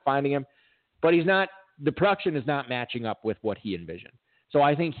Roethlisberger is not finding him. But the production is not matching up with what he envisioned. So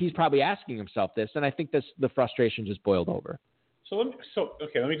I think he's probably asking himself this, and I think the frustration just boiled over. So let me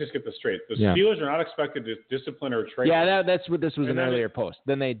just get this straight. The Steelers are not expected to discipline or trade. Yeah, that's what this was an earlier post.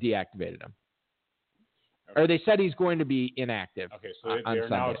 Then they deactivated him. Okay. Or they said he's going to be inactive. Okay, so they are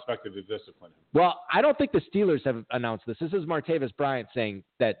now expected to discipline him. Well, I don't think the Steelers have announced this. This is Martavis Bryant saying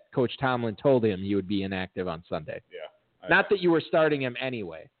that Coach Tomlin told him he would be inactive on Sunday. Yeah. Not that you were starting him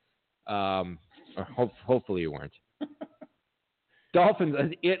anyway. Hopefully you weren't. Dolphins.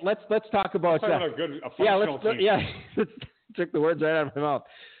 Let's talk about. Took the words right out of my mouth.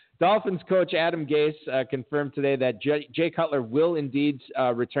 Dolphins coach Adam Gase confirmed today that Jay Cutler will indeed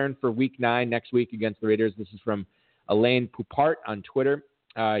return for Week 9 next week against the Raiders. This is from Elaine Poupart on Twitter.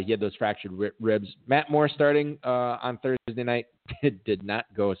 He had those fractured ribs. Matt Moore starting on Thursday night did not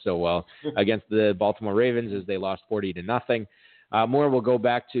go so well against the Baltimore Ravens as they lost 40-0. Moore will go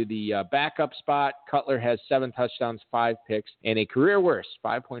back to the backup spot. Cutler has 7 touchdowns, 5 picks, and a career worst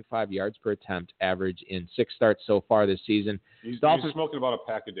 5.5 yards per attempt average in 6 starts so far this season. He's smoking about a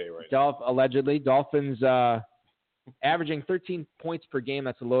pack a day right now. Allegedly. Dolphins averaging 13 points per game.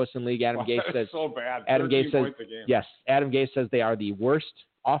 That's the lowest in league. Adam Gase says so bad. Adam Gase says points a game. Yes. Adam Gase says they are the worst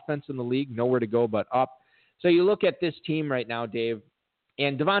offense in the league. Nowhere to go but up. So you look at this team right now, Dave,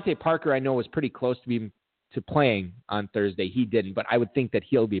 and Devontae Parker I know was pretty close to playing on Thursday. He didn't, but I would think that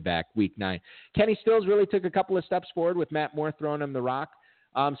he'll be back Week 9. Kenny Stills really took a couple of steps forward with Matt Moore throwing him the rock.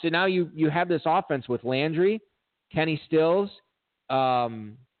 So now you have this offense with Landry, Kenny Stills,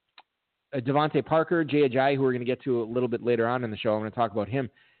 Devontae Parker, Jay Ajayi, who we're going to get to a little bit later on in the show. I'm going to talk about him.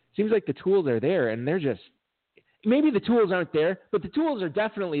 Seems like the tools are there, and they're just – maybe the tools aren't there, but the tools are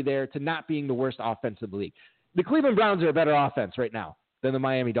definitely there to not being the worst offense of the league. The Cleveland Browns are a better offense right now than the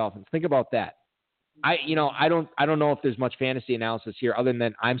Miami Dolphins. Think about that. I don't know if there's much fantasy analysis here other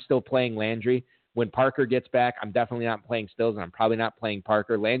than I'm still playing Landry. When Parker gets back, I'm definitely not playing Stills, and I'm probably not playing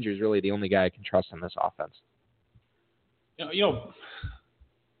Parker. Landry is really the only guy I can trust in this offense.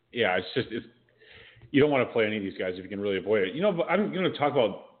 Yeah, it's you don't want to play any of these guys if you can really avoid it. But I'm going to talk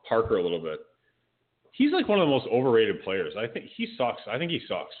about Parker a little bit. He's like one of the most overrated players. I think he sucks.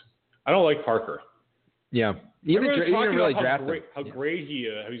 I don't like Parker. Yeah, you didn't really draft him. How great he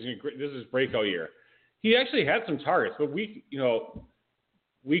is. This is his breakout year. He actually had some targets, but week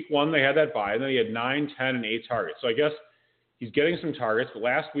one they had that bye, and then he had 9, 10, and 8 targets. So I guess he's getting some targets. But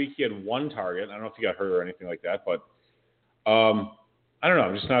last week he had 1 target. I don't know if he got hurt or anything like that, but I don't know.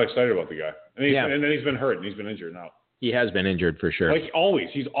 I'm just not excited about the guy. And then he's been hurt and he's been injured now. He has been injured for sure. Like always,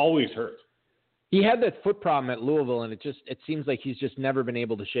 he's always hurt. He had that foot problem at Louisville, and it seems like he's just never been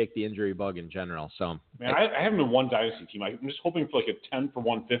able to shake the injury bug in general. So, man, I have him in one dynasty team. I'm just hoping for like a 10 for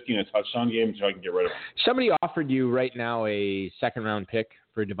 150 and a touchdown game so I can get rid of him. Somebody offered you right now a second-round pick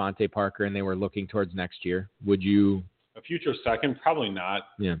for Devontae Parker, and they were looking towards next year. Would you? A future second? Probably not.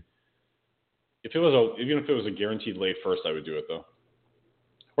 Yeah. Even if it was a guaranteed late first, I would do it though.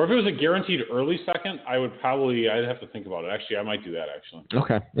 Or if it was a guaranteed early second, I'd have to think about it. Actually, I might do that, actually.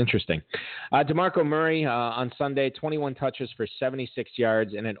 Okay, interesting. DeMarco Murray on Sunday, 21 touches for 76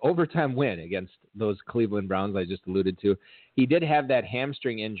 yards and an overtime win against those Cleveland Browns I just alluded to. He did have that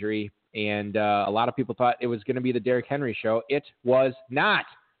hamstring injury, and a lot of people thought it was going to be the Derrick Henry show. It was not.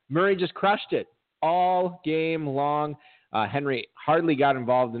 Murray just crushed it all game long. Henry hardly got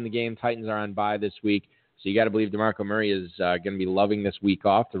involved in the game. Titans are on bye this week. So you got to believe DeMarco Murray is going to be loving this week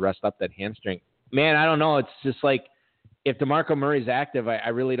off to rest up that hamstring. Man, I don't know. It's just like if DeMarco Murray's active, I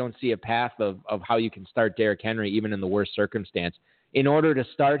really don't see a path of how you can start Derrick Henry even in the worst circumstance. In order to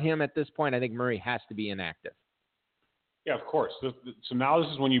start him at this point, I think Murray has to be inactive. Yeah, of course. So now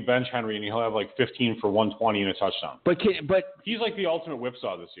this is when you bench Henry and he'll have like 15 for 120 and a touchdown. But he's like the ultimate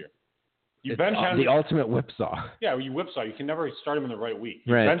whipsaw this year. You bench Henry. The ultimate whipsaw. Yeah, you whipsaw. You can never start him in the right week.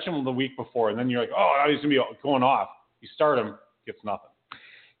 You right. bench him the week before, and then you're like, oh, now he's going to be going off. You start him, gets nothing.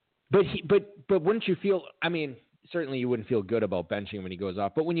 But wouldn't you feel, I mean, certainly you wouldn't feel good about benching him when he goes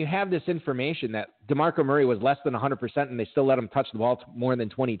off. But when you have this information that DeMarco Murray was less than 100% and they still let him touch the ball more than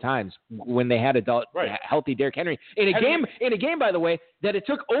 20 times when they had healthy Derrick Henry. In a game, by the way, that it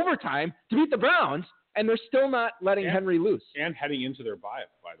took overtime to beat the Browns, and they're still not letting Henry loose. And heading into their bye,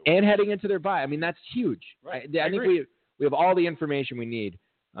 by the way. And heading into their bye. I mean, that's huge. Right. I think we have all the information we need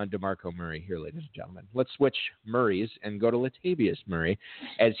on DeMarco Murray here, ladies and gentlemen. Let's switch Murrays and go to Latavius Murray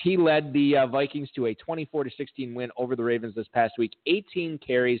as he led the Vikings to a 24-16 win over the Ravens this past week. 18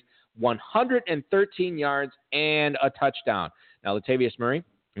 carries, 113 yards, and a touchdown. Now, Latavius Murray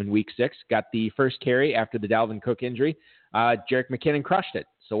in Week 6 got the first carry after the Dalvin Cook injury. Jerick McKinnon crushed it.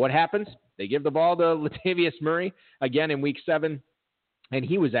 So what happens? They give the ball to Latavius Murray again in Week 7, and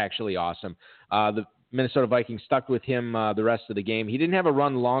he was actually awesome. The Minnesota Vikings stuck with him the rest of the game. He didn't have a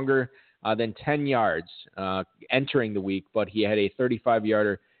run longer than 10 yards entering the week, but he had a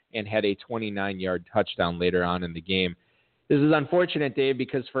 35-yarder and had a 29-yard touchdown later on in the game. This is unfortunate, Dave,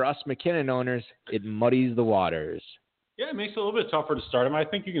 because for us McKinnon owners, it muddies the waters. Yeah, it makes it a little bit tougher to start him. I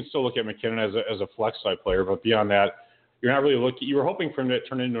think you can still look at McKinnon as a flex side player, but beyond that, you're not really looking. You were hoping for him to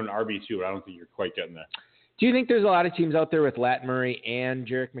turn into an RB2, but I don't think you're quite getting there. Do you think there's a lot of teams out there with Lat Murray and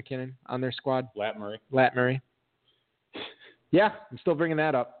Jerick McKinnon on their squad? Lat Murray. Yeah, I'm still bringing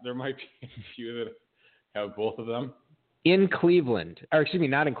that up. There might be a few that have both of them. In Cleveland, or excuse me,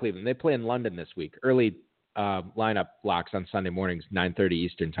 not in Cleveland. They play in London this week. Early lineup blocks on Sunday mornings, 9:30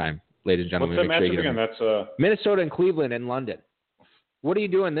 Eastern time. Ladies and gentlemen. What's that matchup again? That's Minnesota and Cleveland in London. What are you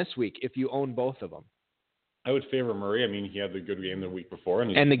doing this week if you own both of them? I would favor Murray. I mean, he had the good game the week before.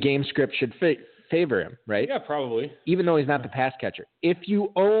 And the game script should favor him, right? Yeah, probably. Even though he's not the pass catcher. If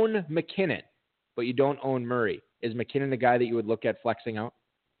you own McKinnon, but you don't own Murray, is McKinnon the guy that you would look at flexing out?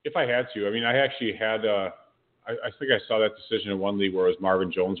 If I had to. I mean, I actually had I think I saw that decision in one league where it was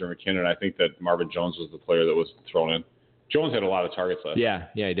Marvin Jones or McKinnon. I think that Marvin Jones was the player that was thrown in. Jones had a lot of targets last year.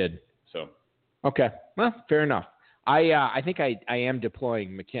 Yeah, he did. So. Okay. Well, fair enough. I think I am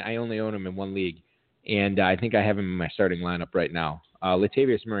deploying McKinnon. I only own him in one league. And I think I have him in my starting lineup right now.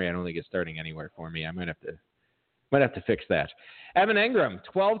 Latavius Murray, I don't think is starting anywhere for me. I might have to Might have to fix that. Evan Engram,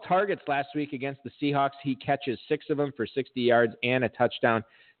 12 targets last week against the Seahawks. He catches 6 of them for 60 yards and a touchdown.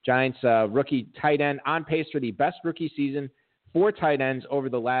 Giants rookie tight end on pace for the best rookie season for tight ends over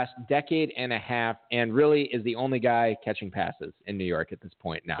the last decade and a half, and really is the only guy catching passes in New York at this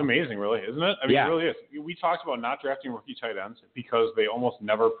point now. It's amazing, really, isn't it? I mean, It really is. We talked about not drafting rookie tight ends because they almost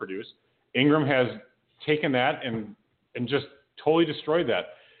never produce. Ingram has taken that and just totally destroyed that.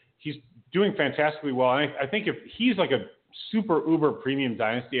 He's doing fantastically well. And I think if he's like a super uber premium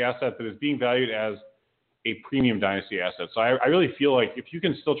dynasty asset that is being valued as a premium dynasty asset. So I really feel like if you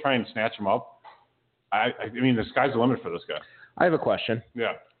can still try and snatch him up, I mean, the sky's the limit for this guy. I have a question.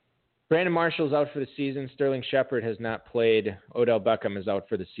 Yeah. Brandon Marshall's out for the season. Sterling Shepard has not played. Odell Beckham is out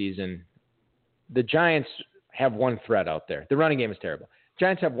for the season. The Giants have one threat out there. The running game is terrible.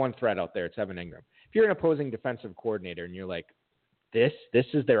 Giants have one threat out there. It's Evan Engram. If you're an opposing defensive coordinator and you're like, this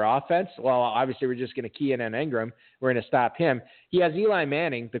is their offense? Well, obviously we're just going to key in on Engram. We're going to stop him. He has Eli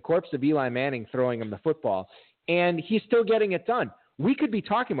Manning, the corpse of Eli Manning, throwing him the football, and he's still getting it done. We could be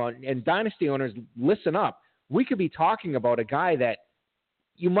talking about, and dynasty owners, listen up, we could be talking about a guy that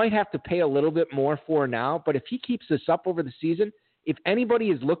you might have to pay a little bit more for now, but if he keeps this up over the season, if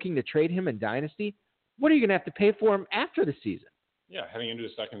anybody is looking to trade him in dynasty, what are you going to have to pay for him after the season? Yeah, heading into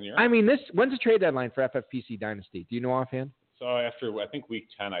his second year. I mean, when's the trade deadline for FFPC Dynasty? Do you know offhand? So after, I think, week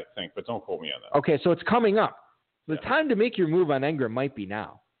 10, I think, but don't quote me on that. Okay, so it's coming up. The time to make your move on Engram might be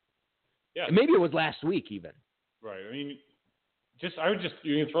now. Yeah. Maybe it was last week even. Right. I mean, you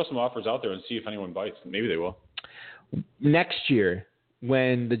can throw some offers out there and see if anyone bites. Maybe they will. Next year,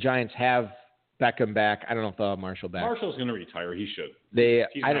 when the Giants have Beckham back, I don't know if they'll have Marshall back. Marshall's going to retire. He should.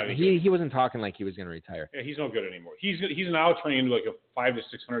 He wasn't talking like he was going to retire. Yeah, he's no good anymore. He's now turning into like a 500 to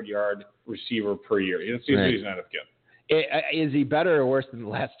 600 yard receiver per year. It seems like he's not up again. Is he better or worse than the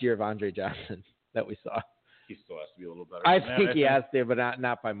last year of Andre Johnson that we saw? He still has to be a little better. I think he has to, but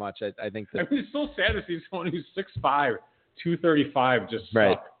not by much. I think that. I mean, it's so sad to see someone who's 6'5", 235 just suck.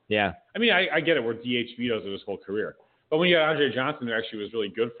 Right. Yeah. I mean, I get it where DHB does it his whole career. But when you got Andre Johnson, who actually was really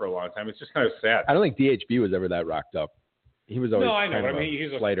good for a long time, it's just kind of sad. I don't think DHB was ever that rocked up. He was always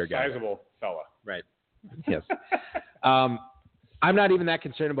he's a slighter sizable guy. fella. Right. Yes. I'm not even that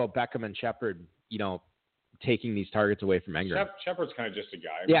concerned about Beckham and Shepard, taking these targets away from Engram. Shepard's kind of just a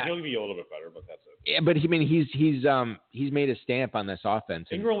guy. He'll be a little bit better, but that's it. Yeah, but he's made a stamp on this offense.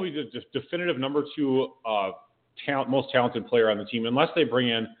 Ingram will be the definitive number 2 most talented player on the team, unless they bring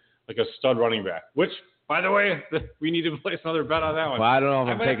in like a stud running back, which, by the way, we need to place another bet on that one. Well, I don't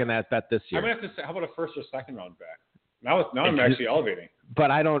know if I'm taking that bet this year. I'm going to have to say, how about a first or second round back? Now I'm actually elevating. But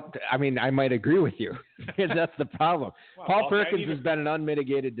I might agree with you. That's the problem. Well, Paul Perkins has been an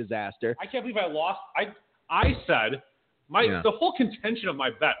unmitigated disaster. I can't believe I lost. I said the whole contention of my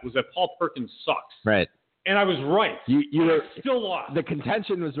bet was that Paul Perkins sucks. Right. And I was right. You still lost. The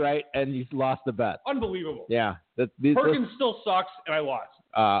contention was right, and you lost the bet. Unbelievable. Yeah. Perkins still sucks, and I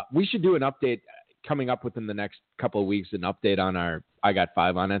lost. We should do an update coming up within the next couple of weeks, an update on our I Got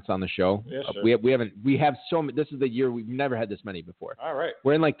 5 on It's on the show. Yeah, sure. We have so many. This is the year we've never had this many before. All right.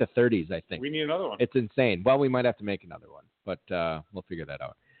 We're in like the 30s, I think. We need another one. It's insane. Well, we might have to make another one, but we'll figure that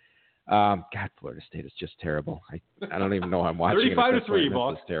out. God, Florida State is just terrible. I don't even know how I'm watching 35-3,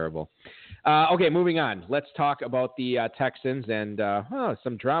 boss. This is terrible. Okay, moving on. Let's talk about the Texans, and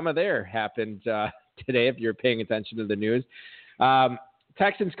some drama there happened today if you're paying attention to the news.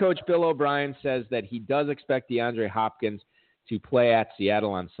 Texans coach Bill O'Brien says that he does expect DeAndre Hopkins to play at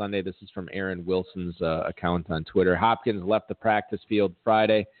Seattle on Sunday. This is from Aaron Wilson's account on Twitter. Hopkins left the practice field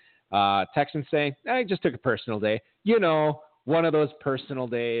Friday. Texans saying, I just took a personal day. One of those personal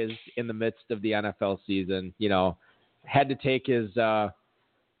days in the midst of the NFL season. Had to take his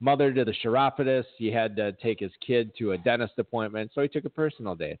mother to the chiropodist. He had to take his kid to a dentist appointment. So he took a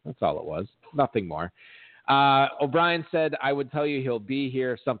personal day. That's all it was. Nothing more. O'Brien said, I would tell you he'll be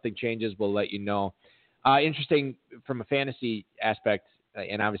here. If something changes, we'll let you know. Interesting from a fantasy aspect,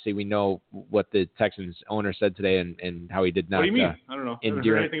 and obviously we know what the Texans owner said today and how he did not. What do you mean? I don't know. I haven't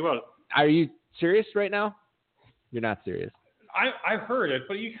heard anything about it. Are you serious right now? You're not serious. I've heard it,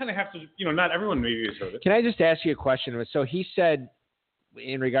 but you kind of have to, not everyone maybe has heard it. Can I just ask you a question? So he said,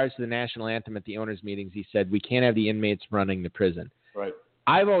 in regards to the national anthem at the owners' meetings, he said, we can't have the inmates running the prison. Right.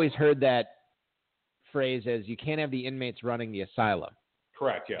 I've always heard that phrase as you can't have the inmates running the asylum.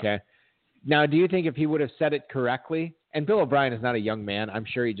 Correct, yeah. Okay. Now, do you think if he would have said it correctly, and Bill O'Brien is not a young man, I'm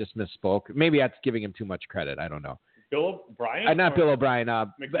sure he just misspoke. Maybe that's giving him too much credit. I don't know. Bill O'Brien? Not Bill O'Brien.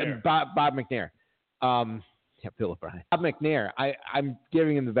 McNair. Bob McNair. Yeah, Bill O'Brien. Bob McNair. I'm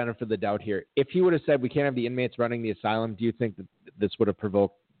giving him the benefit of the doubt here. If he would have said we can't have the inmates running the asylum, do you think that this would have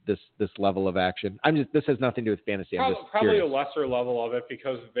provoked this level of action? This has nothing to do with fantasy. Probably a lesser level of it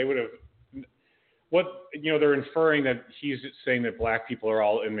because they would have. They're inferring that he's saying that black people are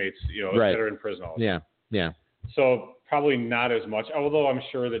all inmates, right. that are in prison all the time. Yeah. So probably not as much, although I'm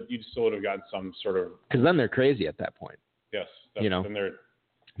sure that you still would have gotten some sort of. Because then they're crazy at that point. Yes. Then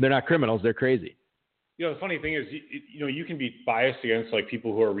they're not criminals; they're crazy. The funny thing is, you can be biased against like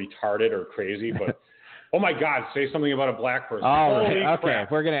people who are retarded or crazy, but oh my God, say something about a black person. Oh, Holy okay.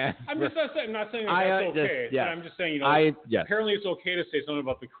 crap. We're gonna. I'm not saying that's okay. But I'm just saying, apparently it's okay to say something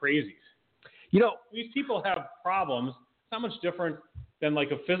about the crazies. These people have problems. It's not much different than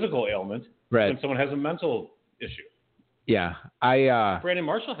like a physical ailment when someone has a mental issue. Yeah, Brandon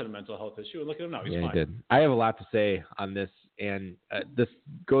Marshall had a mental health issue, and look at him now. He's fine. He did. I have a lot to say on this, and this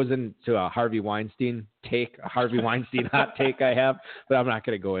goes into a Harvey Weinstein hot take I have, but I'm not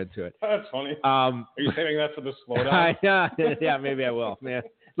going to go into it. That's funny. Are you saving that for the slowdown? Yeah, maybe I will. Man,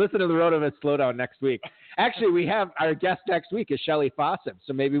 listen to the Road of a Slowdown next week. Actually, we have our guest next week is Shelley Fossett,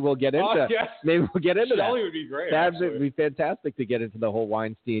 so maybe we'll get into that. Shelley would be great. That would be fantastic to get into the whole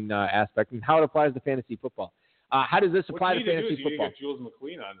Weinstein aspect and how it applies to fantasy football. How does this apply to fantasy football? Get Jules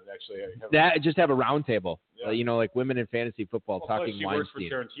McLean on it, actually. Just have a round table, like women in fantasy football talking she Weinstein.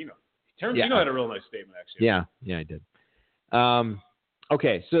 She works for Tarantino. Tarantino had a real nice statement, actually. Yeah, I did.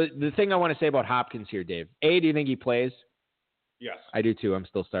 Okay, so the thing I want to say about Hopkins here, Dave. Do you think he plays? Yes. I do too. I'm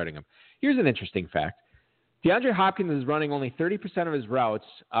still starting him. Here's an interesting fact. DeAndre Hopkins is running only 30% of his routes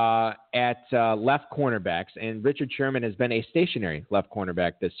at left cornerbacks, and Richard Sherman has been a stationary left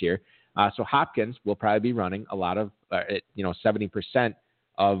cornerback this year. So Hopkins will probably be running a lot of, 70%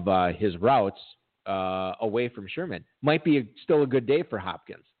 of his routes away from Sherman. Might be still a good day for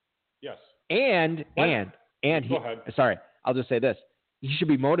Hopkins. Yes. And I'll just say this: he should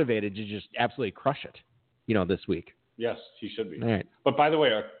be motivated to just absolutely crush it, this week. Yes, he should be. All right. But by the way,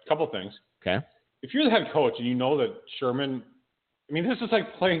 a couple things. Okay. If you're the head coach and you know that Sherman, this is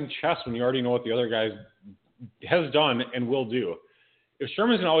like playing chess when you already know what the other guy has done and will do. If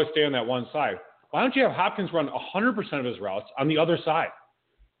Sherman's going to always stay on that one side, why don't you have Hopkins run 100% of his routes on the other side?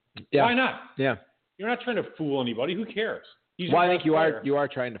 Yeah. Why not? Yeah. You're not trying to fool anybody. Who cares? I think you are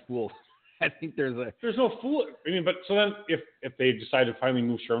trying to fool. I think there's no fool. But so then if they decide to finally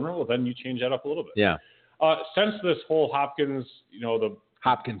move Sherman, well, then you change that up a little bit. Yeah. Since this whole Hopkins, the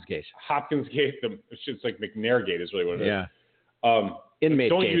Hopkins gate, it's like McNair gate is really what it is. Yeah.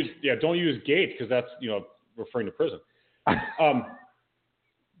 Inmate gate. Don't use gate because that's referring to prison.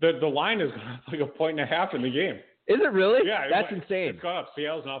 The line is like 1.5 in the game. Is it really? Yeah, that's insane. It's gone up.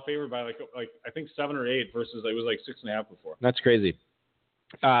 Seattle's now favored by like I think 7 or 8 versus it was like 6.5 before. That's crazy.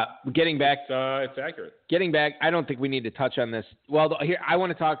 Getting back, it's accurate. Getting back, I don't think we need to touch on this. Well, here I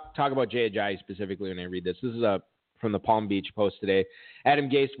want to talk about Jay Ajayi specifically when I read this. This is from the Palm Beach Post today. Adam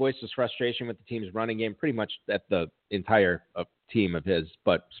Gase voiced his frustration with the team's running game, pretty much at the entire team of his,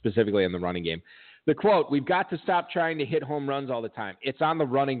 but specifically in the running game. The quote, "We've got to stop trying to hit home runs all the time. It's on the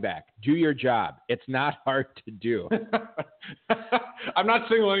running back. Do your job. It's not hard to do." I'm not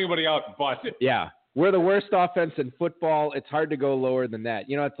singling anybody out, but. Yeah. We're the worst offense in football. It's hard to go lower than that.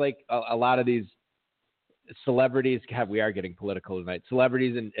 It's like a lot of these celebrities. God, we are getting political tonight.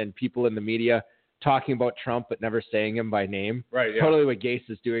 Celebrities and people in the media talking about Trump but never saying him by name. Right. Yeah. Totally what Gase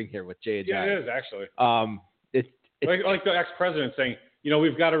is doing here with Jay Ajayi. Yeah, it is actually. It's like the ex-president saying,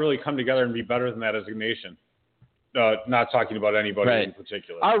 we've got to really come together and be better than that as a nation. Not talking about anybody in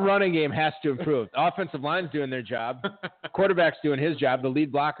particular. Our running game has to improve. The offensive line's doing their job. Quarterback's doing his job. The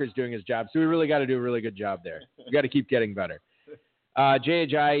lead blocker's doing his job. So we really got to do a really good job there. We got to keep getting better. Jay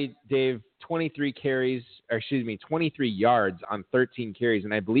Ajayi, Dave, 23 yards on 13 carries.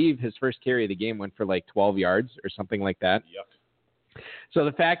 And I believe his first carry of the game went for like 12 yards or something like that. Yep. So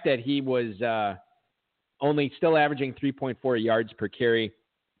the fact that he was only still averaging 3.4 yards per carry,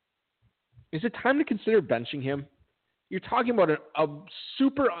 is it time to consider benching him? You're talking about a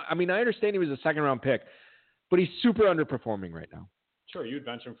super – I understand he was a second-round pick, but he's super underperforming right now. Sure, you'd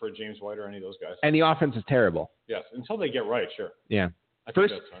bench him for James White or any of those guys. And the offense is terrible. Yes, until they get right, sure. Yeah.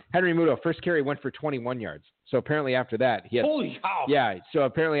 Henry Muto, first carry went for 21 yards. So apparently after that – Holy cow. Yeah, so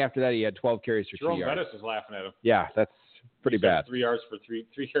apparently after that he had 12 carries for 3 yards. Jerome Bettis is laughing at him. Yeah, that's pretty bad. 3 yards for 3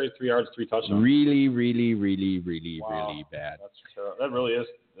 carries, 3 yards, 3 touchdowns. Really, really, really, really, wow. really bad. That's terrible. That really is.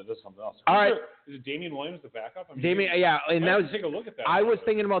 That is something else. All right. Is it Damian Williams the backup? Yeah, and that was, take a look at that. I was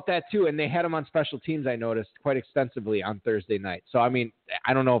thinking about that too, and they had him on special teams, I noticed, quite extensively on Thursday night. So, I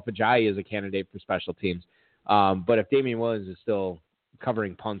don't know if Ajayi is a candidate for special teams, but if Damian Williams is still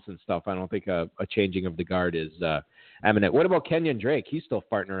covering punts and stuff, I don't think a changing of the guard is imminent. What about Kenyon Drake? He's still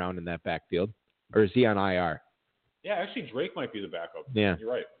farting around in that backfield, or is he on IR? Yeah, actually, Drake might be the backup. Yeah.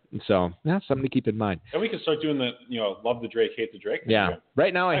 You're right. So that's something to keep in mind. And we can start doing the, love the Drake, hate the Drake. Yeah. Again.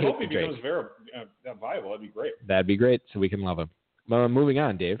 Right now, I hate hope the he Drake. becomes very viable. That'd be great. That'd be great, so we can love him. Well, moving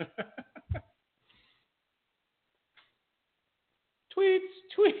on, Dave. Tweets.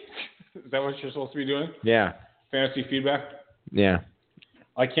 Is that what you're supposed to be doing? Yeah. Fantasy feedback? Yeah.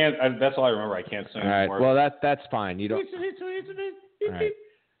 I can't. That's all I remember. I can't sing all right. anymore. Well, that's fine. You don't. All right.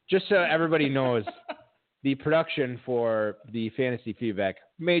 Just so everybody knows, the production for the fantasy feedback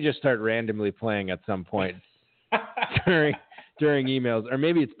may just start randomly playing at some point during emails, or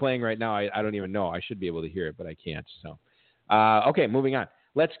maybe it's playing right now. I don't even know. I should be able to hear it, but I can't. So, okay, moving on.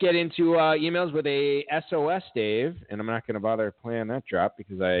 Let's get into emails with a SOS, Dave, and I'm not going to bother playing that drop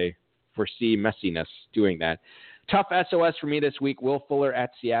because I foresee messiness doing that. Tough SOS for me this week. Will Fuller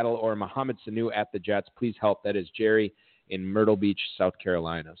at Seattle or Mohamed Sanu at the Jets. Please help. That is Jerry in Myrtle Beach, South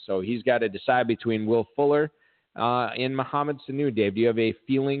Carolina. So he's got to decide between Will Fuller and Mohamed Sanu. Dave, do you have a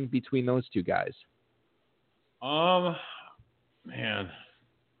feeling between those two guys? Man.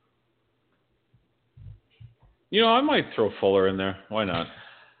 I might throw Fuller in there. Why not?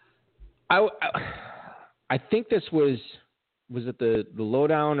 I think this was it the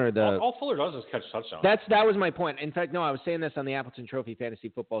lowdown or the... All Fuller does is catch touchdowns. That was my point. In fact, no, I was saying this on the Appleton Trophy Fantasy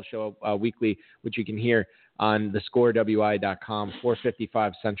Football Show weekly, which you can hear on thescorewi.com,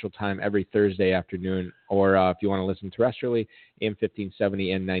 4:55 Central Time every Thursday afternoon, or if you want to listen terrestrially, AM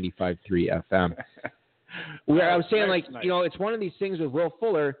 1570 and 95.3 FM. Where I was saying, nice. It's one of these things with Will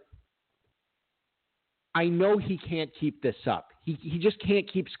Fuller. I know he can't keep this up. He just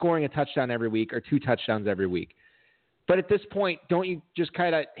can't keep scoring a touchdown every week or 2 touchdowns every week. But at this point, don't you just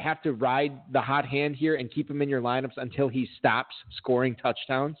kind of have to ride the hot hand here and keep him in your lineups until he stops scoring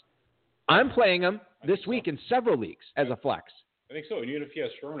touchdowns? I'm playing him this week in several leagues as a flex. I think so. Even if he has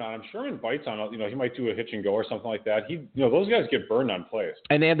Sherman on him, Sherman bites on, he might do a hitch and go or something like that. Those guys get burned on plays.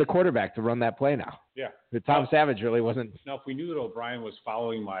 And they have the quarterback to run that play now. Yeah. Tom Savage really wasn't. Now, if we knew that O'Brien was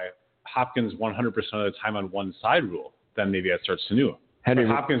following my Hopkins 100% of the time on one side rule, then maybe I'd start Sanu.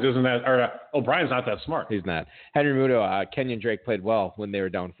 Hopkins isn't that, or O'Brien's not that smart. He's not. Henry Muto, Kenyon Drake played well when they were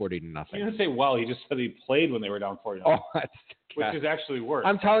down 40-0. He didn't say well. He just said he played when they were down 40-0. Which is actually worse.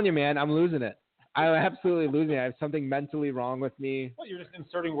 I'm telling you, man, I'm losing it. I'm absolutely losing it. I have something mentally wrong with me. Well, you're just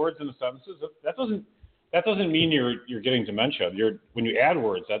inserting words into sentences. That doesn't mean you're getting dementia. When you add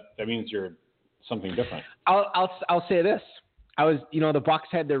words, that means you're something different. I'll say this. The Bucs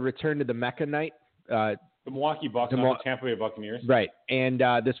had their return to the Mecca night. The Milwaukee Bucks, not the Tampa Bay Buccaneers. Right. And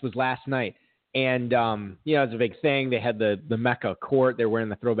this was last night. And, it was a big thing. They had the Mecca court. They're wearing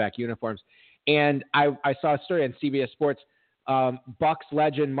the throwback uniforms. And I saw a story on CBS Sports. Bucks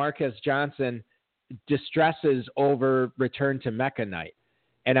legend Marcus Johnson distresses over return to Mecca night.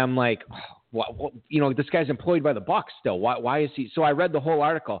 And I'm like, this guy's employed by the Bucks still. Why is he? So I read the whole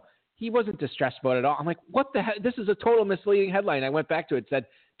article. He wasn't distressed about it at all. I'm like, what the heck? This is a total misleading headline. I went back to it. It said,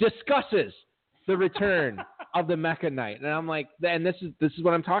 discusses the return of the Mecca night. And I'm like, and this is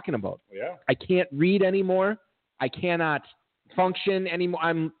what I'm talking about. Yeah. I can't read anymore. I cannot function anymore.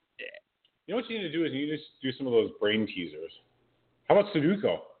 You know what you need to do is you need to do some of those brain teasers. How about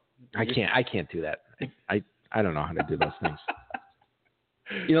Sudoku? I can't do that. I don't know how to do those things.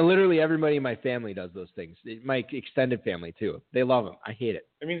 Literally everybody in my family does those things. My extended family too. They love them. I hate it.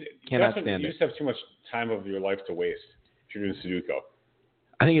 I mean, cannot stand it. You just have too much time of your life to waste if you're doing Sudoku.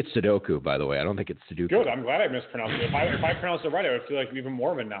 I think it's Sudoku, by the way. I don't think it's Sudoku. Good. I'm glad I mispronounced it. If I pronounced it right, I would feel like even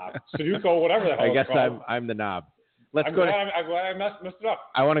more of a knob. Sudoku, whatever the hell. I guess I'm the knob. I'm glad I messed it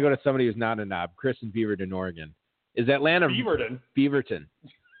up. I want to go to somebody who's not a knob. Chris in Beaverton, Oregon. Is Atlanta? Beaverton. Beaverton.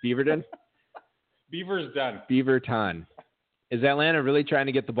 Beaver's done. Beaverton. Is Atlanta really trying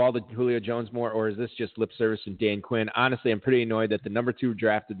to get the ball to Julio Jones more, or is this just lip service and Dan Quinn? Honestly, I'm pretty annoyed that the number 2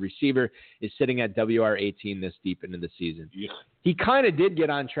 drafted receiver is sitting at WR18 this deep into the season. Yeah. He kind of did get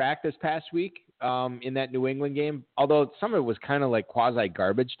on track this past week in that New England game, although some of it was kind of like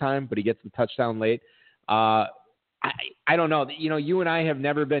quasi-garbage time, but he gets the touchdown late. I don't know. You and I have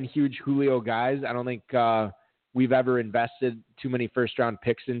never been huge Julio guys. I don't think we've ever invested too many first-round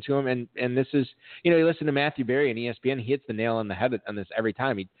picks into him. And this is, you listen to Matthew Berry and ESPN, he hits the nail on the head on this every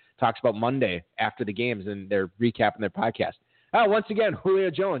time. He talks about Monday after the games, and they're recapping their podcast. Once again,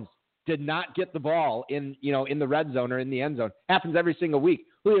 Julio Jones did not get the ball in the red zone or in the end zone. Happens every single week.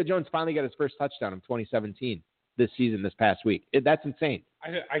 Julio Jones finally got his first touchdown in 2017 this season, this past week. That's insane.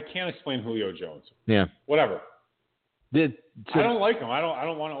 I can't explain Julio Jones. Yeah. Whatever. I don't like him. I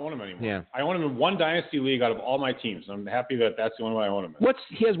don't want to own him anymore. Yeah. I own him in one dynasty league out of all my teams. I'm happy that that's the only one I own him in.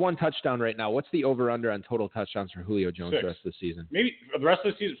 He has 1 touchdown right now. What's the over-under on total touchdowns for Julio Jones 6. the rest of the season? Maybe the rest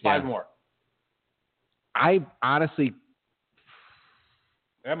of the season, 5 more. I honestly.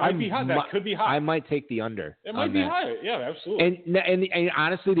 That might be high. That could be high. I might take the under. It might be high. Yeah, absolutely. And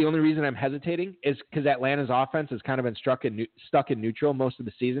honestly, the only reason I'm hesitating is because Atlanta's offense has kind of been stuck in neutral most of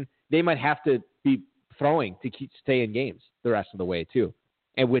the season. They might have to be throwing to stay in games the rest of the way too,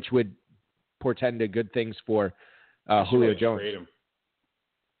 and which would portend to good things for Julio Jones. Trade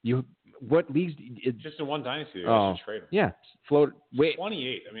him. What leagues? Just in one dynasty, I should trade him. Yeah, float. Wait,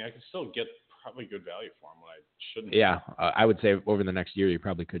 28. I mean, I could still get probably good value for him when I shouldn't. Yeah, I would say over the next year you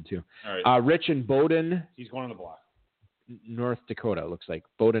probably could too. All right. Rich in Bowdoin. He's going on the block. North Dakota, looks like.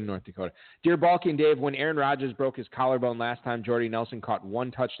 Bowdoin, North Dakota. Dear Balky and Dave, when Aaron Rodgers broke his collarbone last time, Jordy Nelson caught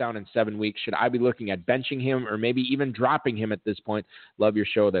 1 touchdown in 7 weeks. Should I be looking at benching him or maybe even dropping him at this point? Love your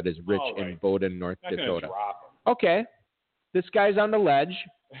show. That is Rich in Bowdoin, North Dakota. Drop him. Okay. This guy's on the ledge.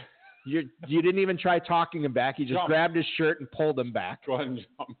 You didn't even try talking him back. You just grabbed his shirt and pulled him back. Go ahead and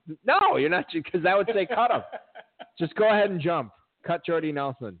jump. No, you're not, because that would say cut him. Just go ahead and jump. Cut Jordy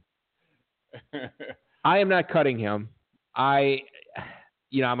Nelson. I am not cutting him. I'm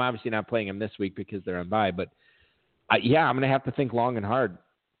obviously not playing him this week because they're on bye, but I'm going to have to think long and hard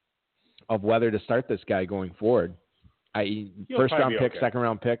of whether to start this guy going forward. First round pick, second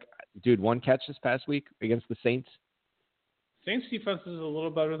round pick. Dude, 1 catch this past week against the Saints. Saints defense is a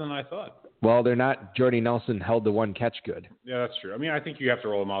little better than I thought. Well, they're not. Jordy Nelson held the 1 catch good. Yeah, that's true. I mean, I think you have to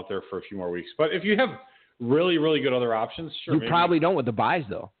roll him out there for a few more weeks. But if you have really, really good other options, sure. You probably don't with the buys,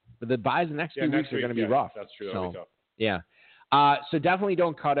 though. But the buys the next few weeks are going to be rough. That's true. That'll be tough. Yeah. So definitely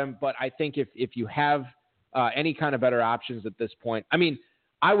don't cut him. But I think if you have any kind of better options at this point, I mean,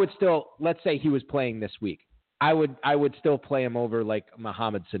 I would still, let's say he was playing this week. I would still play him over like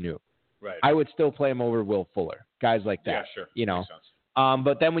Mohamed Sanu. Right. I would still play him over Will Fuller. Guys like that. Yeah, sure. You know. Makes sense.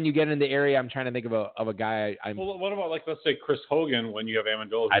 But then when you get in the area, I'm trying to think of a guy. Well, what about let's say Chris Hogan when you have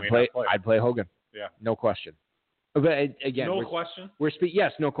Amendola? I'd play Hogan. Yeah. No question. But again,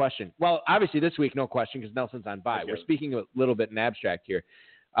 yes, no question. Well, obviously this week, no question because Nelson's on bye. We're speaking a little bit in abstract here.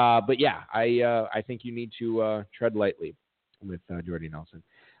 But yeah, I think you need to tread lightly with Jordy Nelson.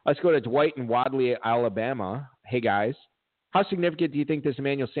 Let's go to Dwight in Wadley, Alabama. Hey guys, how significant do you think this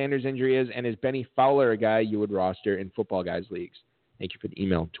Emmanuel Sanders injury is, and is Benny Fowler a guy you would roster in Football Guys leagues? Thank you for the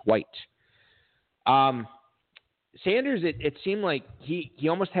email, Dwight. Sanders, it seemed like he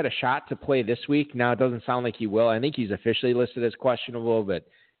almost had a shot to play this week. Now it doesn't sound like he will. I think he's officially listed as questionable, but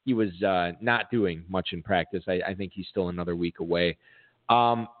he was not doing much in practice. I think he's still another week away.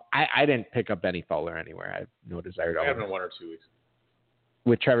 I didn't pick up Benny Fowler anywhere. I have no desire to. I haven't in 1 or 2 weeks.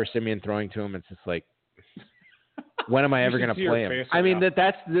 With Trevor Siemian throwing to him, it's just like, when am I ever going to play him? I mean,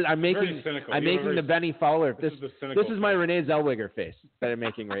 I'm making the Benny Fowler. This is my Renee Zellweger face that I'm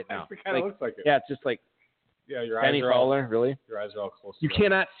making right now. It kind of looks like it. Yeah, it's just like, yeah, your Benny eyes are Fowler, really? Your eyes are all close. You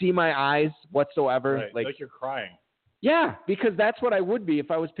cannot see my eyes whatsoever. Right. Like you're crying. Yeah, because that's what I would be if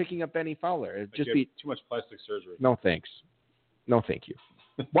I was picking up Benny Fowler. It'd just be too much plastic surgery. No thanks. No thank you.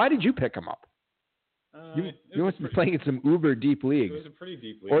 Why did you pick him up? You must be playing in some uber deep leagues. It was a pretty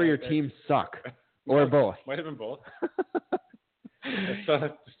deep league. Or your teams suck. Or both. Might have been both.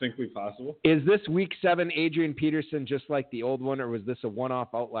 That's distinctly possible. Is this week 7 Adrian Peterson just like the old one, or was this a one-off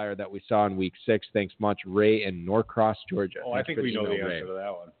outlier that we saw in week 6? Thanks much, Ray in Norcross, Georgia. Oh, I think we know the answer to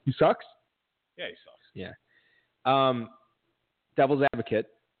that one. He sucks? Yeah, he sucks. Yeah. Devil's advocate.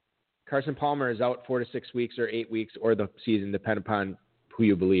 Carson Palmer is out 4 to 6 weeks or 8 weeks or the season, depending upon who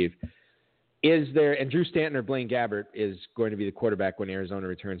you believe. And Drew Stanton or Blaine Gabbert is going to be the quarterback when Arizona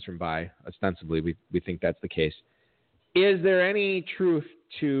returns from bye. Ostensibly, we think that's the case. Is there any truth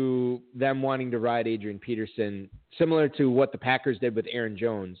to them wanting to ride Adrian Peterson, similar to what the Packers did with Aaron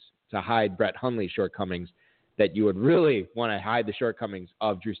Jones to hide Brett Hundley's shortcomings, that you would really want to hide the shortcomings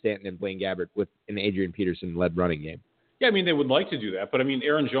of Drew Stanton and Blaine Gabbert with an Adrian Peterson-led running game? Yeah, I mean, they would like to do that. But, I mean,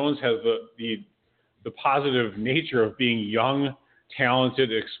 Aaron Jones has the positive nature of being young,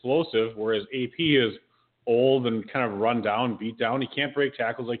 talented, explosive, whereas AP is old and kind of run down, beat down. He can't break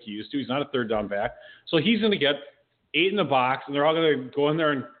tackles like he used to. He's not a third down back. So he's going to get 8 in the box, and they're all going to go in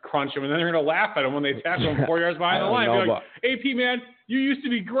there and crunch him, and then they're going to laugh at him when they tackle him 4 yards behind the line. Be like, AP, man, you used to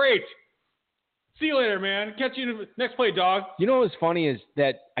be great. See you later, man. Catch you in the next play, dog. You know what's funny is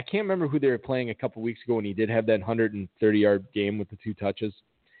that I can't remember who they were playing a couple weeks ago when he did have that 130-yard game with the 2 touches,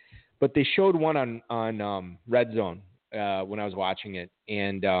 but they showed one on Red Zone when I was watching it,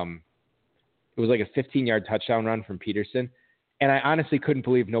 and it was like a 15-yard touchdown run from Peterson, and I honestly couldn't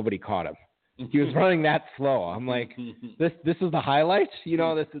believe nobody caught him. He was running that slow. I'm like, this is the highlights? You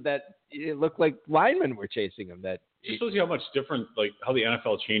know, it looked like linemen were chasing him. That it shows you how much different, like how the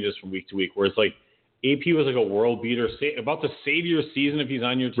NFL changes from week to week, where it's like AP was like a world beater, about to save your season if he's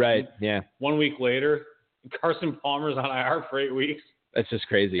on your team. Right, yeah. 1 week later, Carson Palmer's on IR for 8 weeks. That's just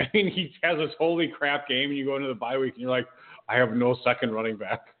crazy. I mean, he has this holy crap game, and you go into the bye week, and you're like, I have no second running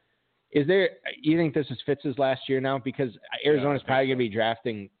back. You think this is Fitz's last year now? Because Arizona's probably going to be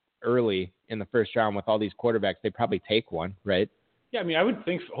drafting early in the first round with all these quarterbacks. They probably take one, right? Yeah, I mean, I would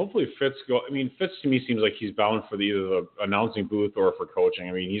think hopefully Fitz Fitz to me seems like he's bound for either the announcing booth or for coaching.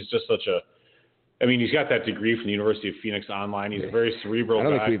 I mean, he's just he's got that degree from the University of Phoenix online. He's a very cerebral guy. I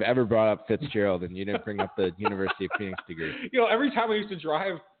don't think we've ever brought up Fitzgerald, and you didn't bring up the University of Phoenix degree. Every time I used to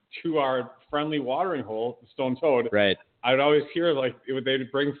drive to our friendly watering hole, Stone Toad, right? I would always hear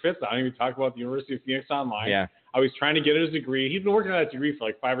they'd bring Fitz on and we'd talk about the University of Phoenix online. Yeah. I was trying to get his degree. He's been working on that degree for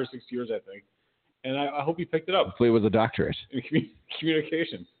like 5 or 6 years, I think. And I hope he picked it up. Hopefully it was a doctorate. In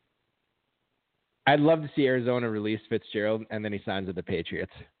communications. I'd love to see Arizona release Fitzgerald, and then he signs with the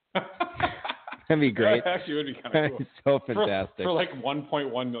Patriots. That'd be great. That actually would be kind of cool. So fantastic. For like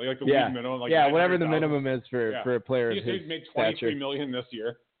 $1.1 million, like the league minimum. Like whatever the minimum is for a player of his He's made $23 million this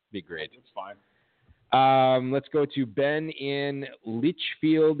year. Be great. It's fine. Let's go to Ben in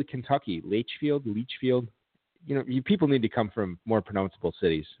Litchfield, Kentucky. Litchfield. You people need to come from more pronounceable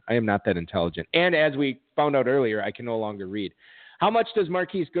cities. I am not that intelligent. And as we found out earlier, I can no longer read. How much does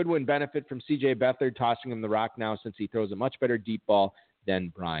Marquise Goodwin benefit from C.J. Beathard tossing him the rock now, since he throws a much better deep ball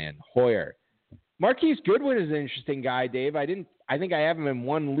than Brian Hoyer? Marquise Goodwin is an interesting guy, Dave. I think I have him in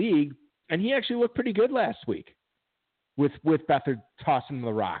one league, and he actually looked pretty good last week with Beathard tossing him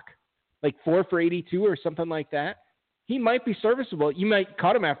the rock. Like 4 for 82 or something like that. He might be serviceable. You might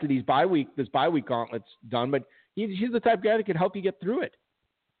cut him after this bye week gauntlet's done, but he's the type of guy that could help you get through it.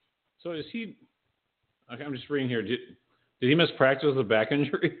 So is he? Okay, I'm just reading here. Did he miss practice with a back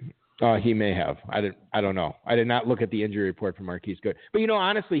injury? He may have. I don't know. I did not look at the injury report for Marquise Good. But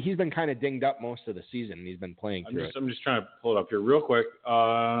honestly, he's been kind of dinged up most of the season, and he's been playing through it. I'm just trying to pull it up here real quick.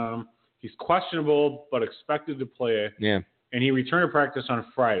 He's questionable but expected to play. Yeah. And he returned to practice on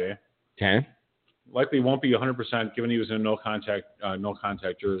Friday. Okay. Likely won't be 100% given he was in a no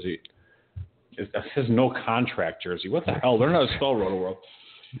contact jersey. It says no contract jersey. What the hell? They're not a spell Roto World.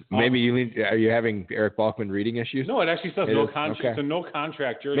 Maybe are you having Eric Balkman reading issues? No, it actually says no contract. Okay. It's a no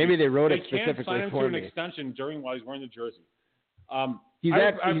contract jersey. Maybe they wrote it specifically for me. They can't sign him to an extension while he's wearing the jersey. He's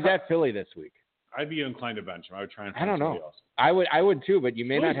at Philly this week. I'd be inclined to bench him. I would try and find somebody else. I would too, but you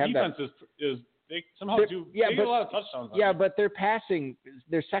may not have that. Defense is they somehow do. They get a lot of touchdowns. Yeah, but their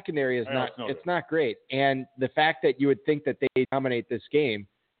secondary is not great. And the fact that you would think that they dominate this game,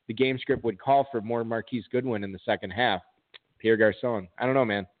 the game script would call for more Marquise Goodwin in the second half. Pierre Garçon. I don't know,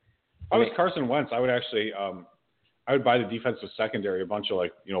 man. If I was Carson Wentz, I would actually I would buy the defensive secondary a bunch of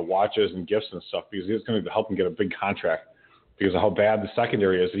watches and gifts and stuff, because it's going to help him get a big contract because of how bad the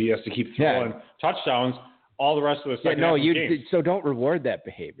secondary is. He has to keep throwing touchdowns all the rest of the second half of the game. So don't reward that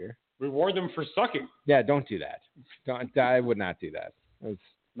behavior. Reward them for sucking. Yeah, don't do that. I would not do that.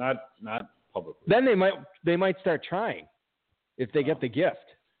 Not publicly. Then they might start trying if they get the gift.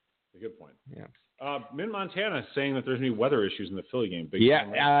 That's a good point. Yeah. Mid-Montana saying that there's any weather issues in the Philly game.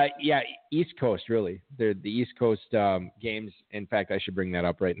 East Coast, really. They're the East Coast games. In fact, I should bring that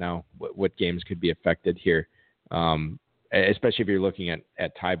up right now, what games could be affected here, especially if you're looking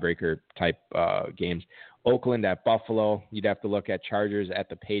at tiebreaker-type games. Oakland at Buffalo. You'd have to look at Chargers at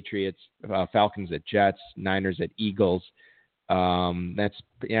the Patriots, Falcons at Jets, Niners at Eagles. I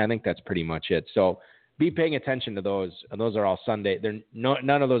think that's pretty much it. So be paying attention to those. Those are all Sunday.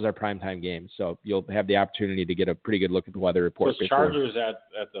 None of those are primetime games, so you'll have the opportunity to get a pretty good look at the weather report. So Chargers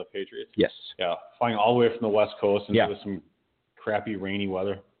at the Patriots? Yes. Yeah, flying all the way from the West Coast into some crappy rainy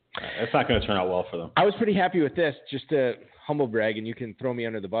weather. That's not going to turn out well for them. I was pretty happy with this, just to humble brag, and you can throw me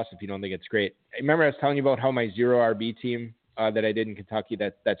under the bus if you don't think it's great. Remember I was telling you about how my 0 RB team that I did in Kentucky,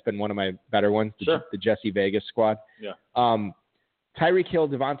 that's been one of my better ones, the Jesse Vegas squad. Yeah. Tyreek Hill,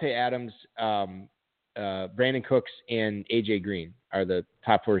 Devontae Adams, Brandon Cooks, and A.J. Green are the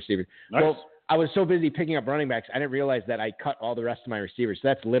top 4 receivers. Nice. Well, I was so busy picking up running backs, I didn't realize that I cut all the rest of my receivers. So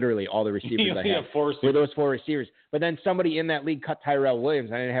that's literally all the receivers I had. Were those 4 receivers. But then somebody in that league cut Tyrell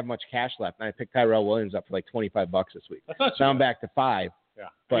Williams. I didn't have much cash left, and I picked Tyrell Williams up for like $25 this week. That's not so I'm back to 5. Yeah.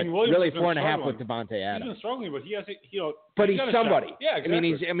 But really 4.5 with Devontae Adams. He's been struggling, but he has, but he's somebody. Shot. Yeah,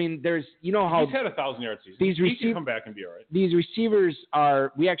 exactly. There's, how he's had 1,000-yard season. He can come back and be all right. These receivers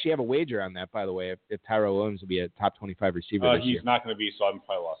are. We actually have a wager on that, by the way. If Tyrell Williams will be a top 25 receiver this year. He's not going to be, so I've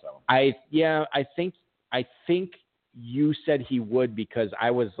probably lost that one. I think you said he would, because I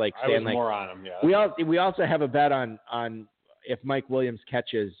was saying more on him. Yeah. We also have a bet on if Mike Williams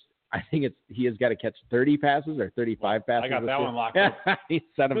catches. I think he has got to catch 30 passes or 35 passes. I got that one locked up. He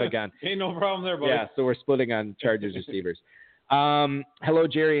son of a gun. Ain't no problem there, buddy. Yeah, so we're splitting on Chargers receivers. Hello,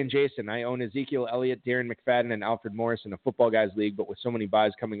 Jerry and Jason. I own Ezekiel Elliott, Darren McFadden, and Alfred Morris in a Football Guys league, but with so many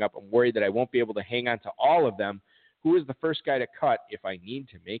buys coming up, I'm worried that I won't be able to hang on to all of them. Who is the first guy to cut if I need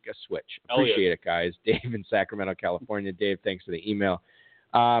to make a switch? Elliott. Appreciate it, guys. Dave in Sacramento, California. Dave, thanks for the email.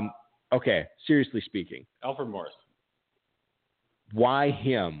 Okay, seriously speaking. Alfred Morris. Why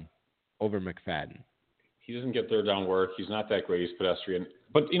him over McFadden? He doesn't get third down work. He's not that great. He's pedestrian.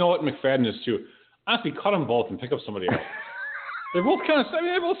 But you know what? McFadden is too. Honestly, cut them both and pick up somebody else. They're both kind of. I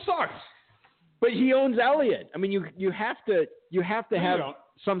mean, they both suck. But he owns Elliott. I mean, you have to have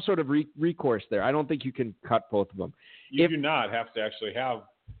some sort of recourse there. I don't think you can cut both of them. You do not have to actually have.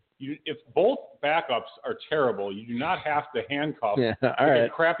 If both backups are terrible, you do not have to handcuff a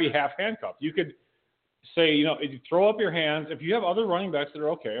crappy half handcuff. You could say, you throw up your hands. If you have other running backs that are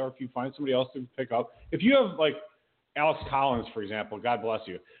okay, or if you find somebody else to pick up. If you have like Alex Collins, for example, God bless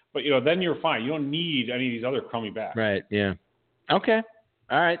you. But then you're fine. You don't need any of these other crummy backs. Right. Yeah. Okay.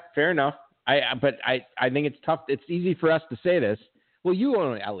 All right. Fair enough. But I think it's tough. It's easy for us to say this. Well, you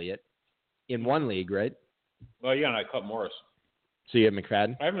own Elliott in one league, right? Well, yeah, and I cut Morris. So you have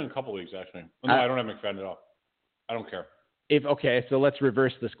McFadden? I have him in a couple leagues, actually. No, I don't have McFadden at all. I don't care. So let's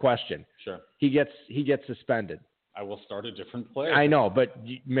reverse this question. Sure. He gets suspended. I will start a different player. I know, but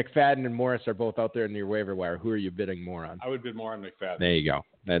McFadden and Morris are both out there in your waiver wire. Who are you bidding more on? I would bid more on McFadden. There you go.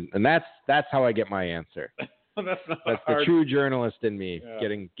 And that's how I get my answer. That's the true journalist in me,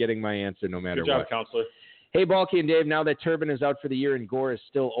 getting my answer no matter what. Good job, counselor. Hey, Balky and Dave, now that Turbin is out for the year and Gore is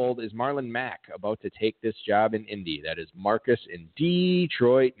still old, is Marlon Mack about to take this job in Indy? That is Marcus in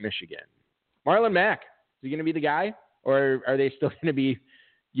Detroit, Michigan. Marlon Mack, is he going to be the guy? Or are they still going to be,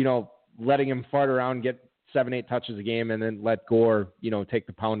 letting him fart around, get 7-8 touches a game, and then let Gore, take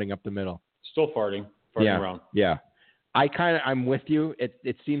the pounding up the middle? Still farting around. Yeah. I'm with you.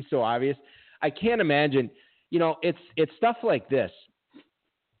 It seems so obvious. I can't imagine, it's stuff like this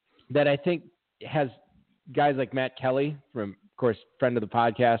that I think has guys like Matt Kelly from, of course, friend of the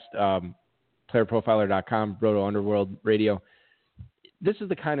podcast, playerprofiler.com, Roto Underworld Radio. This is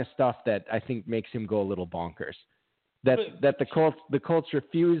the kind of stuff that I think makes him go a little bonkers. That the Colts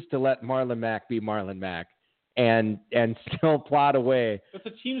refuse to let Marlon Mack be Marlon Mack and still plot away. But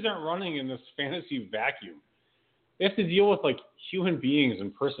the teams aren't running in this fantasy vacuum. They have to deal with like human beings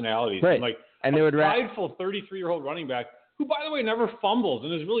and personalities. Right. And they would prideful 33-year-old running back who, by the way, never fumbles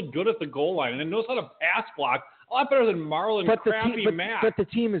and is really good at the goal line and knows how to pass block a lot better than Marlon Mack. But the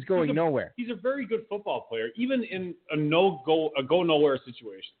team is going nowhere. He's a very good football player, even in a go nowhere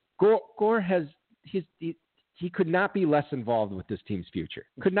situation. Gore has he could not be less involved with this team's future.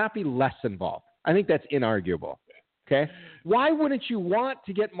 Could not be less involved. I think that's inarguable. Okay, why wouldn't you want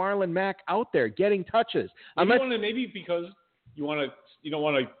to get Marlon Mack out there getting touches? Maybe because you don't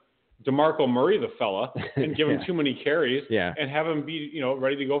want to DeMarco Murray the fella and give him too many carries and have him be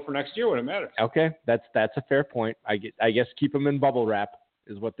ready to go for next year when it matters. Okay, that's a fair point. I guess keep him in bubble wrap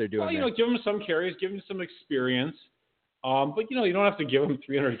is what they're doing. Well, give him some carries, give him some experience. But you don't have to give him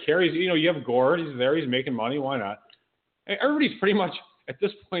 300 carries. You have Gore, he's there, he's making money. Why not? And everybody's pretty much at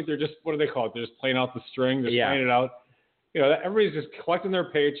this point. They're just, what do they call it? They're just playing out the string. They're playing it out. Everybody's just collecting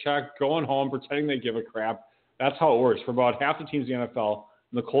their paycheck, going home, pretending they give a crap. That's how it works for about half the teams in the NFL,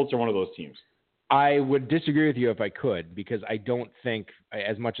 and the Colts are one of those teams. I would disagree with you if I could, because I don't think,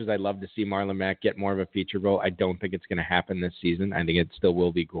 as much as I'd love to see Marlon Mack get more of a feature role, I don't think it's going to happen this season. I think it still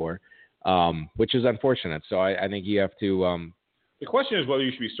will be Gore, which is unfortunate. So I think you have to. The question is whether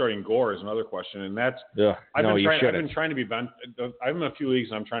you should be starting Gore is another question, and that's. I've been trying to be bench. I'm in a few leagues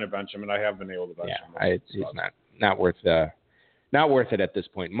and I'm trying to bench him, and I have been able to bench him. It's not worth it at this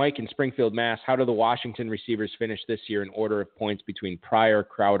point. Mike in Springfield, Mass. How do the Washington receivers finish this year in order of points between Pryor,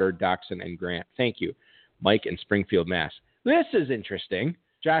 Crowder, Doxson, and Grant? Thank you, Mike in Springfield, Mass. This is interesting.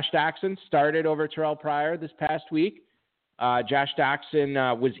 Josh Doxson started over Terrell Pryor this past week. Josh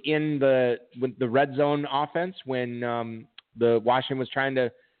Doxson was in the red zone offense when the Washington was trying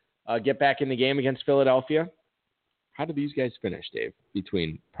to get back in the game against Philadelphia. How do these guys finish, Dave,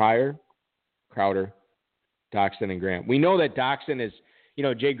 between Pryor, Crowder, Doxson, and Grant? We know that Doxson is,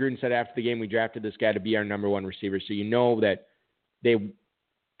 Jay Gruden said after the game, we drafted this guy to be our number one receiver. So that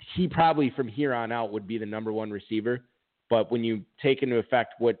he probably from here on out would be the number one receiver. But when you take into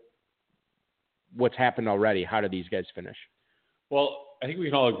effect what's happened already, how do these guys finish? Well, I think we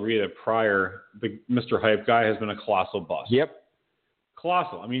can all agree that Pryor, the Mr. Hype guy, has been a colossal bust. Yep.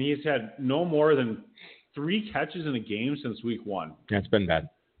 Colossal. I mean, he's had no more than 3 catches in a game since week 1. That's been bad.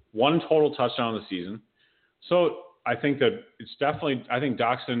 1 total touchdown of the season. So I think that I think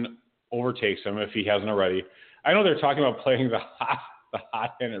Doxson overtakes him if he hasn't already. I know they're talking about playing the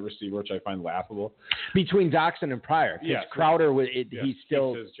hot-handed receiver, which I find laughable. Between Doxson and Pryor. Yeah. Crowder, he's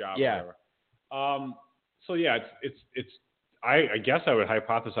still. his job. Yeah. Whatever. So, yeah, it's I guess I would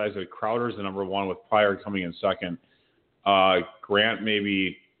hypothesize that Crowder's the number one with Pryor coming in second. Grant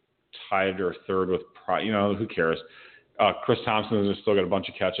maybe tied or third with Pryor. Who cares? Chris Thompson has still got a bunch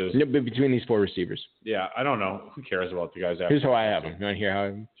of catches. No, but between these four receivers. Yeah, I don't know. Who cares about the guys after? Here's how I have them. You want to hear how I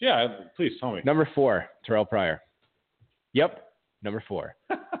have them? Yeah, please tell me. Number 4, Terrell Pryor. Yep, number 4.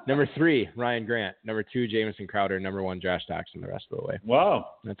 Number 3, Ryan Grant. Number 2, Jamison Crowder. Number 1, Josh Doxson the rest of the way. Wow.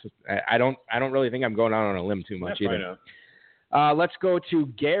 I don't really think I'm going out on a limb too much either. Let's go to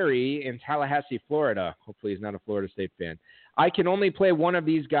Gary in Tallahassee, Florida. Hopefully he's not a Florida State fan. I can only play one of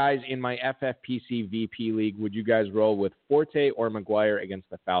these guys in my FFPC VP League. Would you guys roll with Forte or McGuire against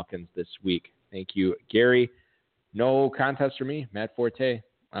the Falcons this week? Thank you, Gary. No contest for me, Matt Forte.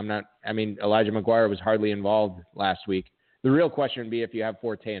 Elijah McGuire was hardly involved last week. The real question would be if you have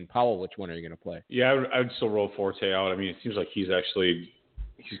Forte and Powell, which one are you going to play? Yeah, I would still roll Forte out. It seems like he's actually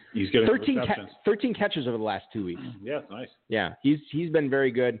he's getting 13 catches over the last 2 weeks. Yeah, it's nice. Yeah, he's been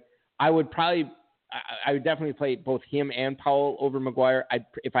very good. I would definitely play both him and Powell over McGuire.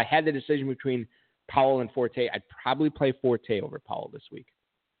 If I had the decision between Powell and Forte, I'd probably play Forte over Powell this week.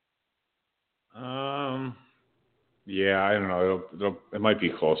 Yeah, I don't know. It might be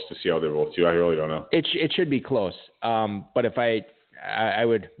close to see how they both do. I really don't know. It should be close. But if I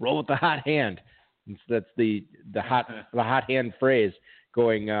would roll with the hot hand. That's the hot hand phrase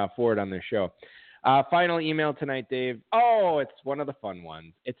going forward on this show. Final email tonight, Dave. Oh, it's one of the fun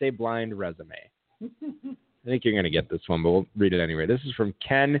ones. It's a blind resume. I think you're going to get this one, but we'll read it anyway. This is from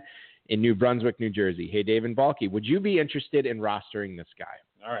Ken in New Brunswick, New Jersey. Hey, Dave and Balky, would you be interested in rostering this guy?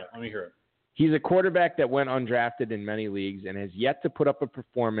 All right, let me hear it. He's a quarterback that went undrafted in many leagues and has yet to put up a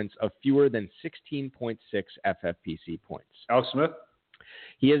performance of fewer than 16.6 FFPC points. Alex Smith?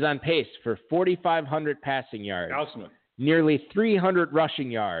 He is on pace for 4,500 passing yards. Alex Smith. Nearly 300 rushing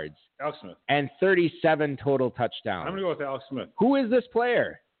yards. Alex Smith. And 37 total touchdowns. I'm going to go with Alex Smith. Who is this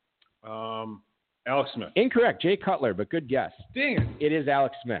player? Alex Smith. Incorrect. Jay Cutler, but good guess. Dang it. It is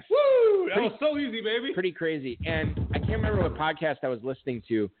Alex Smith. Woo! That was so easy, baby. Pretty crazy. And I can't remember what podcast I was listening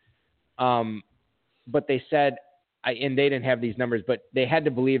to, but they said, and they didn't have these numbers, but they had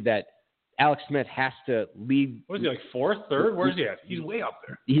to believe that Alex Smith has to lead. What is he, like fourth, third? Where's he at? He's way up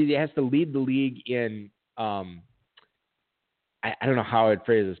there. He has to lead the league in, I don't know how I'd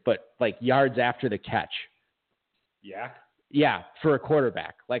phrase this, but like yards after the catch. Yeah? Yeah, for a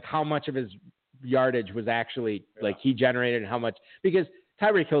quarterback. Like how much of his yardage was actually like he generated and how much, because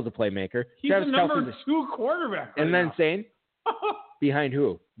Tyreek Hill's a playmaker. He's Travis the number Kelce's 2 quarterback. Isn't that insane? Behind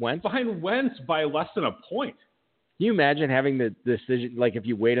who? Wentz? Behind Wentz by less than a point. Can you imagine having the decision, like if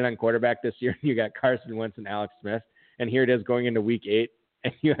you waited on quarterback this year, you got Carson Wentz and Alex Smith, and here it is going into week 8,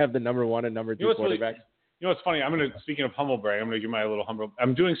 and you have the number 1 and number 2 quarterbacks? It's funny. Speaking of humble brag, I'm going to give my little humble.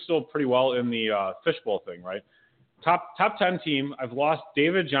 I'm doing still pretty well in the fishbowl thing, right? Top 10 team. I've lost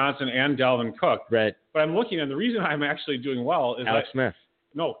David Johnson and Dalvin Cook. Right. But I'm looking, and the reason I'm actually doing well is Alex Smith.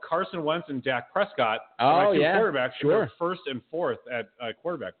 No, Carson Wentz and Dak Prescott. Oh, my 2 yeah. quarterbacks. Sure. They're first and fourth at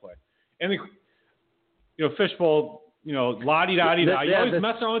quarterback play. And fishbowl. La-di-da-di-da. You always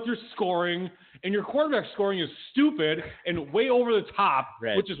mess around with your scoring, and your quarterback scoring is stupid and way over the top,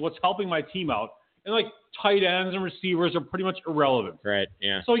 right, which is what's helping my team out. And tight ends and receivers are pretty much irrelevant. Right,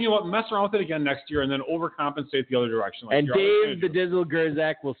 yeah. So, mess around with it again next year and then overcompensate the other direction. And Dave the Dizzle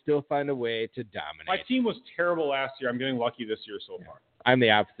Gerzak will still find a way to dominate. My team was terrible last year. I'm getting lucky this year so far. I'm the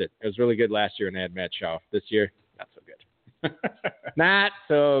opposite. It was really good last year, and I had Matt Schauf. This year, not so good. Not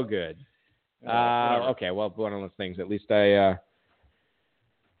so good. Okay, well, one of those things. At least I'm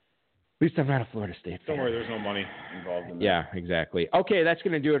not a Florida State fan. Don't worry, there's no money involved in that. Yeah, exactly. Okay, that's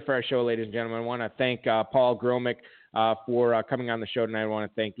going to do it for our show, ladies and gentlemen. I want to thank Paul Gromek for coming on the show tonight. I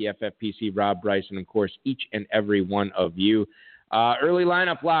want to thank the FFPC, Rob Bryce, and, of course, each and every one of you. Early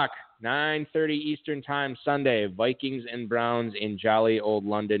lineup lock, 9:30 Eastern Time Sunday, Vikings and Browns in jolly old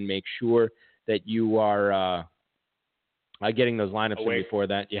London. Make sure that you are getting those lineups in before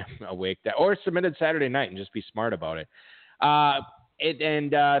that. Yeah, awake. Or submitted Saturday night and just be smart about it.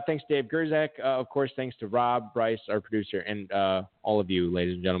 Thanks, Dave Gerzak. Of course, thanks to Rob, Bryce, our producer, and all of you,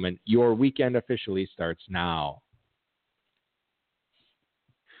 ladies and gentlemen. Your weekend officially starts now.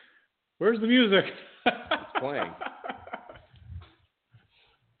 Where's the music? It's playing.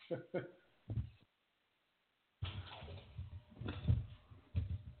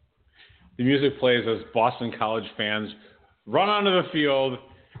 The music plays as Boston College fans run onto the field,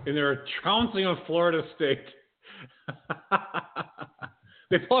 and they're trouncing on Florida State.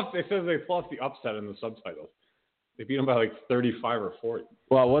 They pull up the upset in the subtitles. They beat them by like 35 or 40.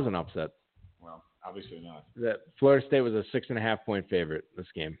 Well, it was an upset. Well, obviously not. That Florida State was a 6.5-point favorite this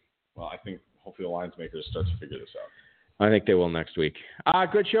game. Well, I think hopefully the lines makers start to figure this out. I think they will next week.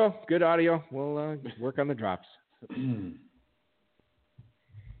 Good show. Good audio. We'll work on the drops.